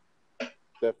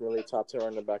 definitely a top 10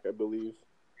 running back, I believe.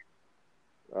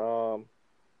 Yeah,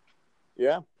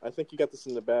 I think you got this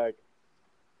in the bag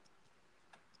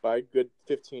by a good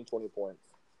 15, 20 points.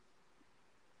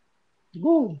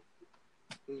 Woo.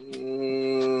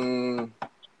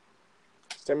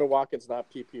 Sammy Watkins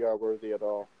not PPR worthy at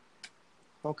all.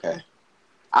 Okay.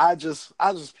 I just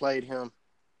played him.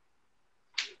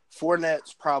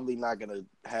 Fournette's probably not going to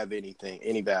have any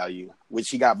value, which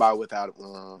he got by without.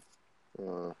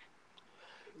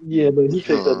 Yeah, but he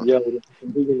picked up Yoda.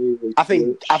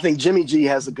 I think Jimmy G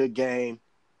has a good game.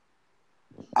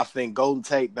 I think Golden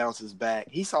Tate bounces back.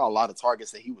 He saw a lot of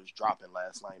targets that he was dropping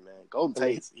last night, man. Golden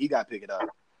Tate, he got picked up.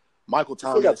 Michael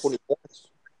Thomas got 20 points.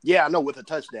 Yeah, I know, with a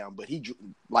touchdown, but he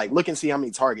look and see how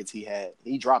many targets he had.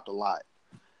 He dropped a lot.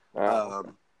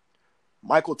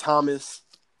 Michael Thomas,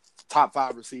 top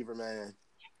 5 receiver, man,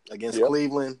 against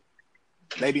Cleveland.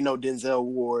 Maybe no Denzel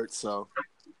Ward, so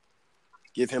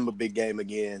give him a big game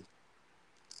again.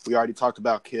 We already talked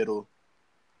about Kittle.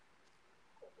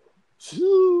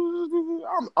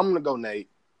 I'm gonna go Nate,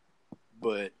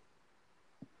 but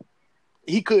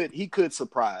he could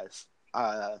surprise.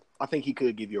 I think he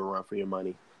could give you a run for your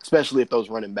money, especially if those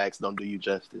running backs don't do you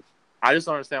justice. I just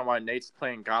don't understand why Nate's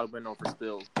playing Godwin over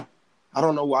Stills. I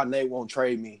don't know why Nate won't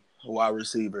trade me a wide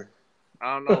receiver.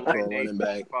 I don't know why For a Nate running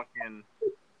back. fucking.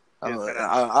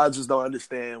 I just don't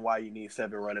understand why you need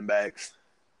 7 running backs.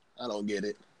 I don't get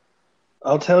it.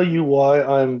 I'll tell you why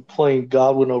I'm playing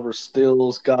Godwin over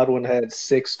Stills. Godwin had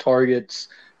 6 targets,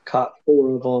 caught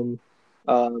 4 of them,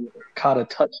 caught a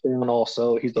touchdown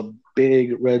also. He's a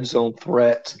big red zone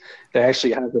threat. They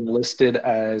actually have him listed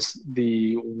as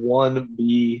the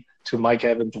 1B to Mike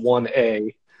Evans'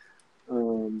 1A.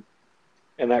 And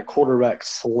that quarterback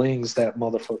slings that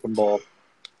motherfucking ball.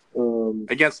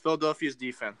 Against Philadelphia's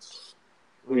defense.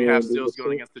 We have Stills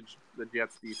going against the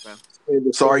Jets defense.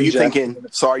 So are you thinking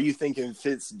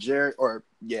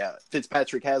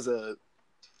Fitzpatrick has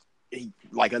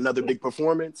another big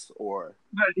performance, or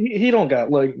he don't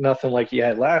got nothing like he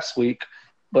had last week,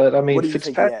 but I mean, what do you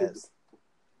think he has?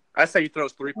 I say he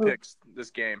throws 3 picks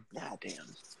this game. God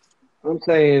damn. I'm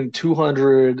saying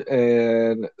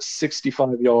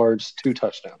 265 yards, 2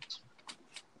 touchdowns.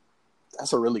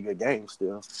 That's a really good game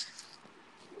still.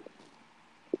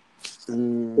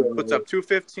 Puts up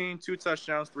 215, 2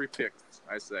 touchdowns, 3 picks,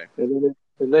 I say. And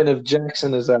then if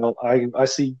Jackson is out, I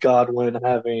see Godwin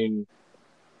having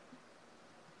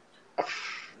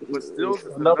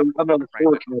another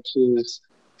 4 catches,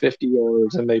 50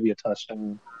 yards, and maybe a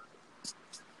touchdown.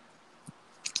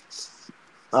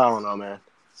 I don't know, man.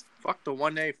 Fuck the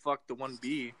 1A, fuck the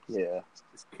 1B. Yeah.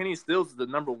 Kenny Stills is the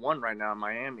number 1 right now in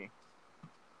Miami.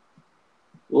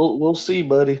 We'll see,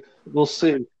 buddy. We'll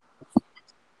see.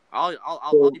 I'll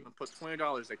even put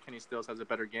 $20 that Kenny Stills has a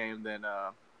better game than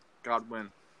Godwin.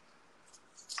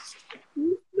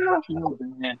 No,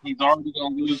 man. He's already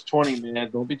gonna lose 20,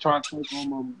 man. Don't be trying to take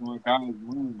on my guy's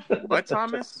win. What,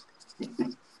 Thomas?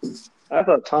 I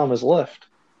thought Thomas left.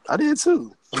 I did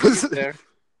too. He's there.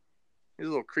 He's a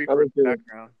little creeper in the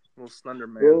background. A little slender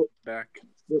man back.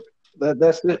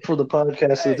 That's it for the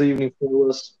podcast this evening,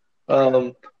 fellas.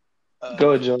 Go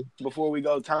ahead, John. Before we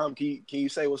go, Tom, can you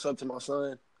say what's up to my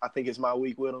son? I think it's my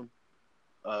week with him.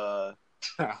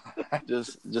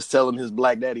 Just tell him his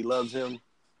black daddy loves him.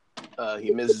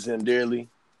 He misses him dearly.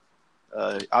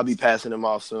 I'll be passing him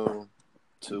off soon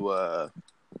to I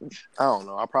don't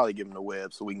know. I'll probably give him the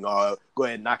web so we can go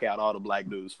ahead and knock out all the black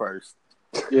dudes first.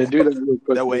 Yeah, do that real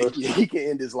quick. That way he can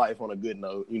end his life on a good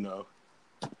note, you know.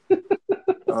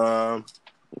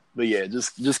 But yeah,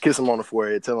 just kiss him on the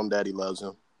forehead. Tell him daddy loves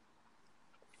him.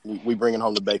 We bringing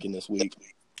home the bacon this week.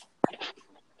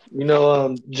 You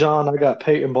know, John, I got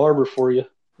Peyton Barber for you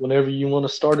whenever you want to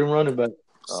start him running back.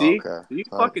 See? Okay. Do you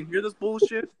fucking hear this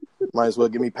bullshit? Might as well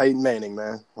give me Peyton Manning,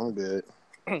 man. I'm good.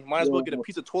 Might as well get a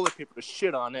piece of toilet paper to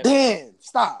shit on it. Dan,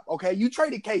 stop. Okay, you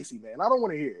traded Casey, man. I don't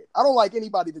want to hear it. I don't like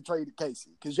anybody that traded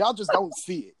Casey because y'all just don't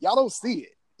see it. Y'all don't see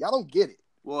it. Y'all don't get it.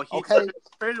 Well, okay,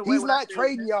 he's not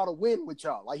trading y'all to win with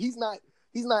y'all. Like he's not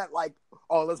like,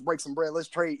 oh, let's break some bread. Let's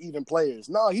trade even players.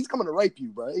 No, he's coming to rape you,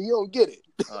 bro. You don't get it.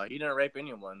 He didn't rape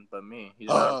anyone but me. He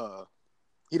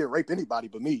didn't rape anybody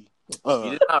but me. He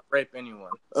did not rape anyone.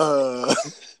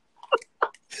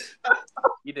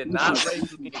 He did not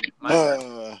rape me.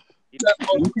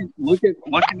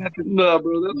 Looking at the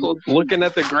bro. That's what, looking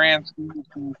at the grand scheme.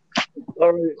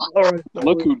 All right.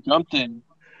 Look who jumped in.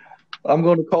 I'm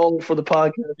going to call it for the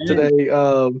podcast today.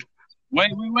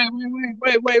 Wait.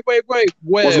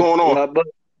 What's going on?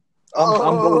 I'm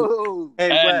going. Hey,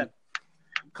 Webb.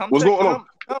 What's going on?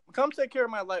 Come take care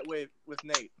of my lightweight with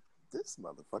Nate. This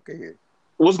motherfucker here.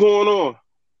 What's going on?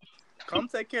 Come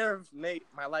take care of Nate,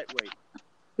 my lightweight.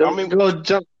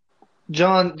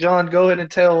 John, go ahead and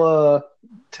tell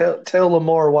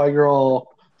Lamar why you're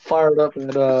all fired up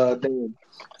at Dan.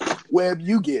 Webb,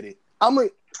 you get it. I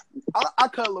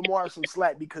cut Lamar some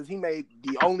slack because he made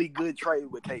the only good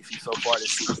trade with Casey so far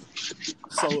this season.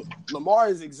 So Lamar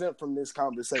is exempt from this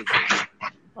conversation.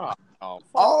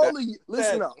 All of you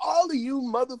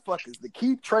motherfuckers that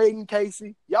keep trading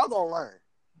Casey, y'all gonna learn.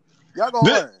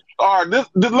 Learn. All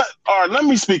right, let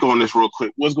me speak on this real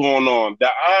quick. What's going on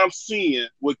that I'm seeing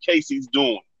what Casey's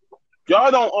doing? Y'all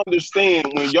don't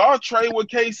understand when y'all trade with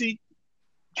Casey.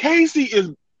 Casey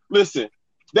is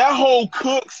that whole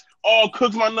Cooks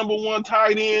my number one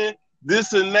tight end,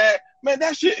 this and that. Man,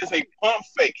 that shit is a pump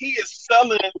fake. He is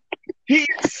selling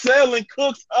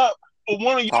Cooks up for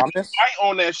one of you to fight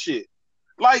on that shit.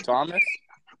 Like Thomas?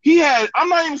 I'm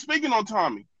not even speaking on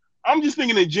Tommy. I'm just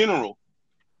thinking in general.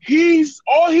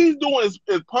 All he's doing is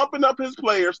pumping up his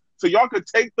players so y'all could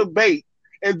take the bait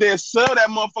and then sell that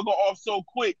motherfucker off so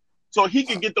quick so he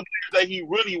can get the players that he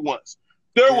really wants.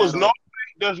 There's no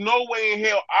way in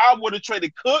hell I would have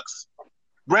traded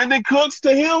Brandon Cooks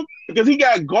to him because he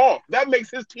got golf. That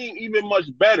makes his team even much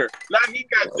better. Now he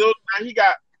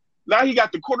got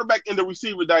the quarterback and the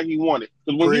receiver that he wanted.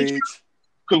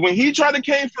 Because when he tried to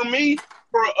came for me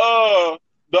for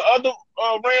the other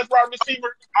Rams wide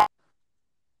receiver,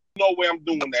 no way I'm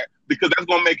doing that because that's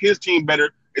gonna make his team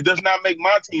better. It does not make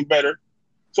my team better.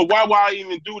 So why would I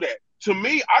even do that? To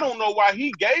me, I don't know why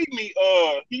he traded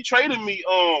me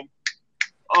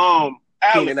Allen.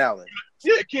 Keenan Allen.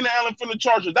 Yeah, Keenan Allen from the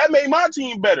Chargers. That made my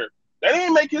team better. That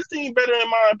didn't make his team better in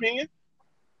my opinion.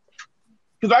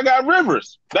 Because I got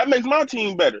Rivers. That makes my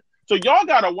team better. So y'all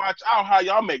gotta watch out how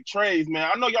y'all make trades,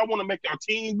 man. I know y'all want to make your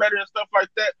team better and stuff like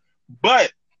that,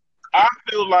 but I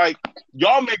feel like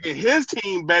y'all making his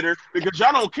team better because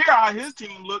y'all don't care how his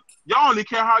team look. Y'all only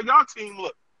care how y'all team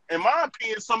look. In my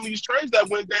opinion, some of these trades that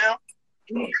went down,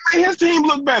 his team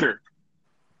look better.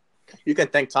 You can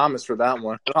thank Thomas for that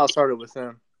one. It all started with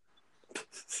him.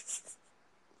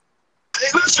 Hey,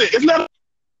 listen, it's not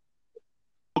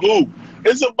who.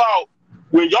 It's about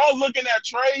when y'all looking at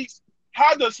trades,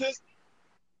 how does his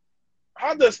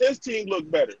team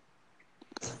look better?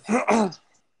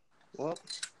 Well,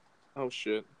 oh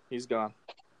shit, he's gone.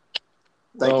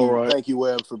 Thank you,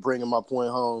 Webb, for bringing my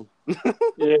point home.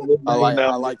 Yeah,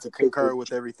 I like to concur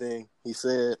with everything he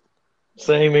said.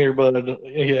 Same here, bud.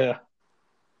 Yeah.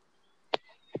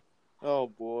 Oh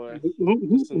boy.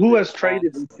 Who has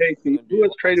traded with Casey? Who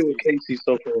has traded with Casey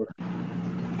so far?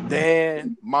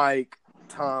 Dan, Mike,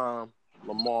 Tom,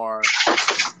 Lamar.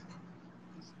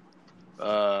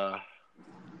 I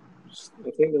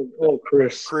think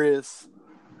Chris. Chris.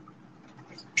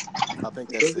 I think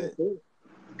that's it.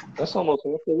 That's almost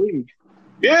half the league.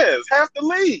 Yeah, it's half the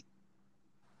league.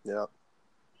 Yeah.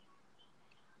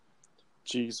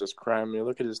 Jesus Christ, man.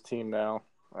 Look at his team now.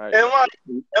 And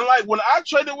like when I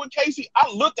traded with Casey,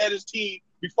 I looked at his team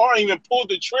before I even pulled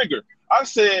the trigger. I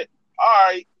said, all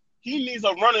right, he needs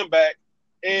a running back.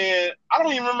 And I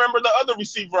don't even remember the other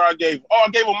receiver I gave. Oh,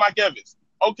 I gave him Mike Evans.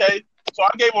 Okay. So I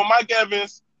gave him Mike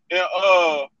Evans and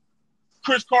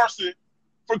Chris Carson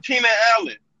for Keenan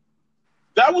Allen.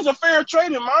 That was a fair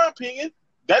trade in my opinion.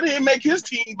 That didn't make his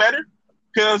team better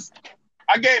because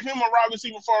I gave him a wide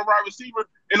receiver for a wide receiver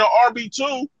and an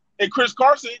RB2. And Chris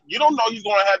Carson, you don't know he's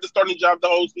going to have the starting job the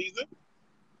whole season.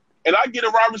 And I get a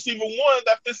wide receiver one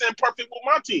that fits in perfect with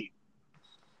my team.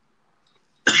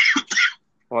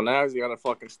 Well, now he's got a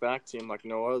fucking stack team like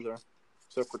no other.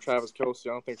 Except for Travis Kelce. I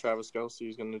don't think Travis Kelce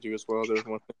is going to do as well as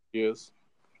everyone thinks he is.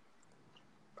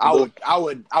 I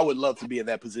would love to be in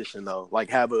that position though. Like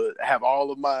have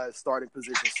all of my starting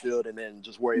positions filled and then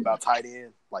just worry about tight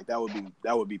end. Like that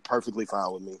would be perfectly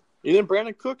fine with me. Even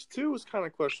Brandon Cooks too was kind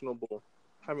of questionable.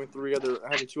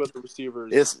 having two other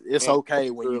receivers. It's okay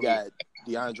when you got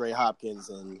DeAndre Hopkins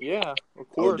and of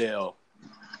course. Odell.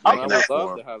 I would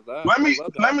love to have that.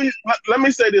 Let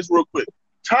me say this real quick.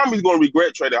 Tommy's gonna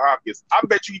regret trading Hopkins. I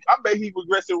bet he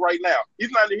regrets it right now.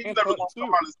 He's never gonna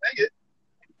come out and say it.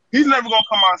 He's never gonna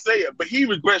come out and say it, but he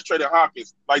regrets trading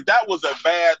Hopkins. Like, that was a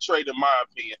bad trade in my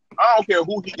opinion. I don't care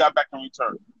who he got back in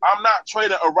return. I'm not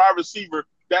trading a wide receiver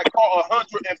that caught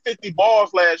 150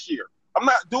 balls last year. I'm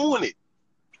not doing it.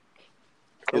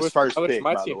 His first I wish pick,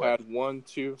 my by the team way. had 1,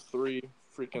 2, 3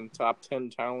 freaking top 10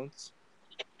 talents.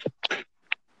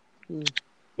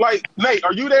 Like, Nate,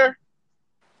 are you there?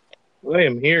 I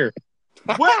am here.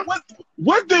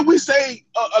 What did we say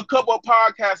a couple of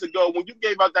podcasts ago when you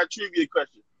gave out that trivia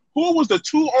question? Who was the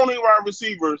two only wide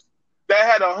receivers that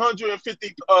had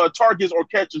 150 targets or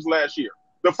catches last year?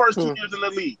 The first 2 years in the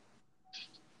league.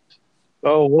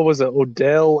 Oh, what was it?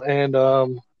 Odell and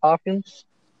Hopkins?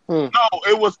 No,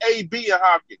 it was AB and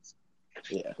Hopkins.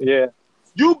 Yeah.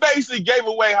 You basically gave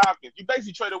away Hopkins. You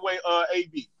basically traded away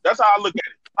AB. That's how I look at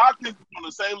it. Hopkins is on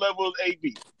the same level as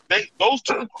AB. Those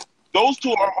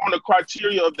two are on the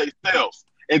criteria of themselves.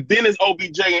 And then it's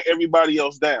OBJ and everybody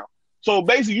else down. So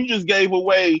basically, you just gave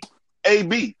away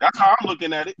AB. That's how I'm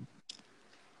looking at it.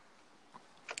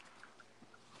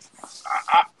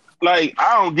 I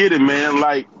don't get it, man.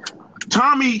 Like,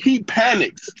 Tommy, he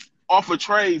panics off of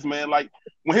trades, man. Like,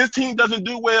 when his team doesn't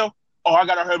do well, I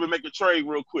got to hurry and make a trade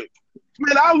real quick.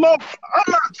 Man, I'm not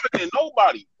trading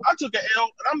nobody. I took an L,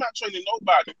 and I'm not trading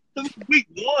nobody. Because it's week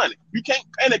 1. You can't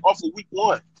panic off of week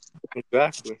 1.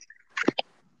 Exactly.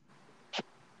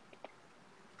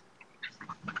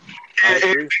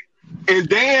 And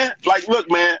then, like, look,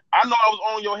 man, I know I was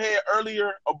on your head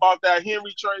earlier about that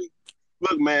Henry trade.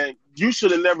 Look, man, you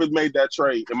should have never made that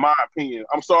trade, in my opinion.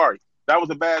 I'm sorry. That was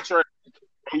a bad trade.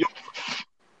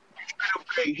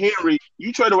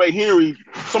 You trade away Henry,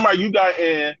 somebody you got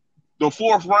in the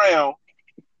 4th round,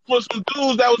 for some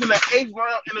dudes that was in the 8th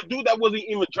round and a dude that wasn't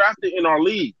even drafted in our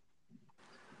league.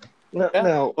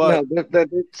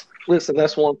 Listen,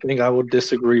 that's one thing I would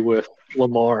disagree with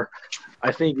Lamar.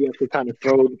 I think you have to kind of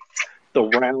throw the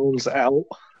rounds out.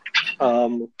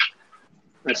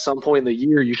 At some point in the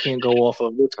year, you can't go off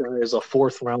of this guy is a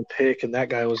 4th round pick and that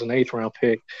guy was an 8th round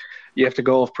pick. You have to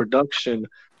go off production.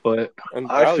 But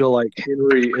I feel like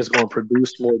Henry is going to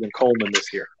produce more than Coleman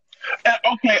this year.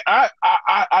 Okay,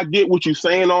 I get what you're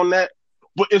saying on that,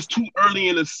 but it's too early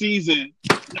in the season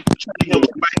to trade him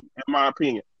away, in my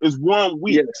opinion. It's 1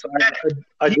 week. Yes,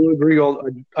 I do agree.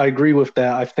 I agree with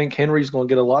that. I think Henry's going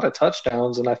to get a lot of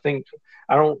touchdowns, and I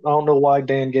don't know why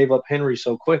Dan gave up Henry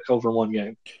so quick over 1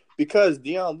 game. Because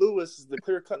Deion Lewis is the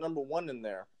clear-cut number 1 in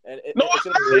there, and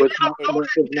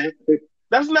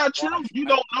that's not true. You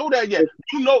don't know that yet.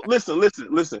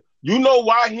 Listen. You know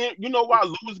why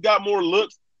Lewis got more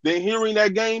looks than Henry in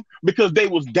that game? Because they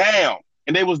was down,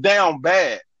 and they was down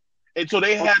bad. And so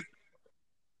they had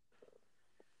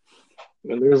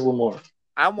And there's Lamar.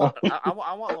 I want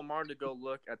Lamar to go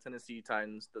look at Tennessee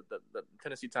Titans, the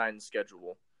Tennessee Titans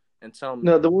schedule, and tell me.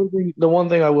 No, the one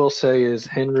thing I will say is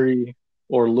Henry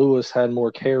or Lewis had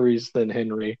more carries than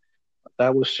Henry.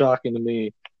 That was shocking to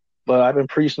me. But I've been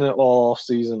preaching it all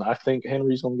season. I think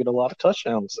Henry's going to get a lot of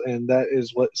touchdowns, and that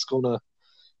is what's going to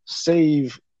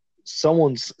save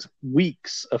someone's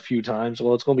weeks a few times.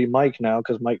 Well, it's going to be Mike now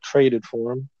because Mike traded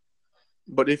for him.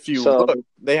 But if you look,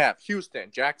 they have Houston,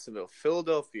 Jacksonville,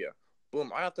 Philadelphia. Boom,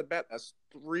 right off the bat, that's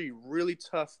 3 really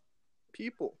tough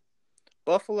people.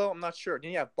 Buffalo, I'm not sure.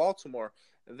 Then you have Baltimore.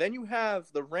 And then you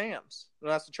have the Rams. No,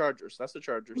 that's the Chargers. Then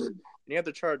you have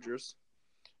the Chargers.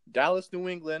 Dallas, New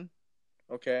England.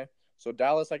 Okay, so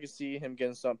Dallas, I can see him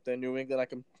getting something. New England, I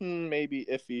can maybe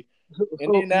iffy.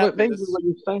 But basically, what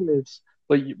you're saying is,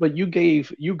 but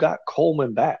you got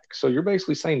Coleman back, so you're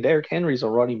basically saying Derrick Henry's a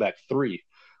running back 3,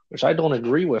 which I don't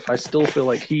agree with. I still feel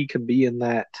like he can be in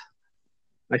that.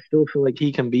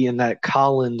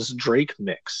 Collins Drake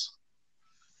mix.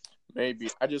 Maybe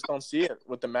I just don't see it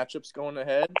with the matchups going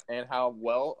ahead and how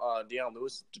well Deion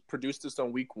Lewis produced this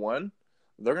on week 1.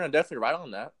 They're gonna definitely ride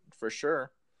on that for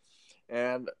sure.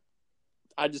 And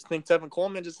I just think Tevin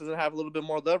Coleman just doesn't have a little bit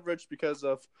more leverage because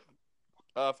of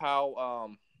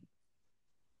how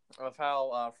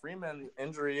Freeman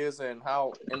injury is and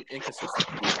how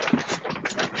inconsistent he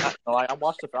is. I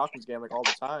watch the Falcons game all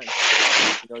the time.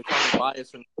 You can't be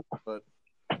biased, but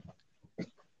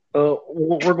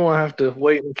we're going to have to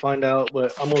wait and find out.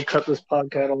 But I'm going to cut this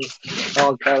podcast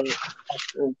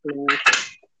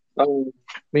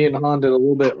me and Han did a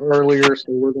little bit earlier, so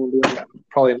we're going to do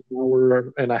probably an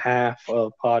hour and a half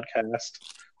of podcast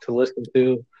to listen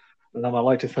to. And I'd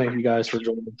like to thank you guys for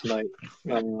joining tonight.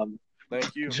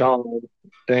 Thank you. John,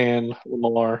 Dan,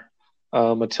 Lamar.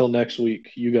 Until next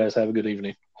week, you guys have a good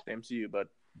evening. Same to you, bud.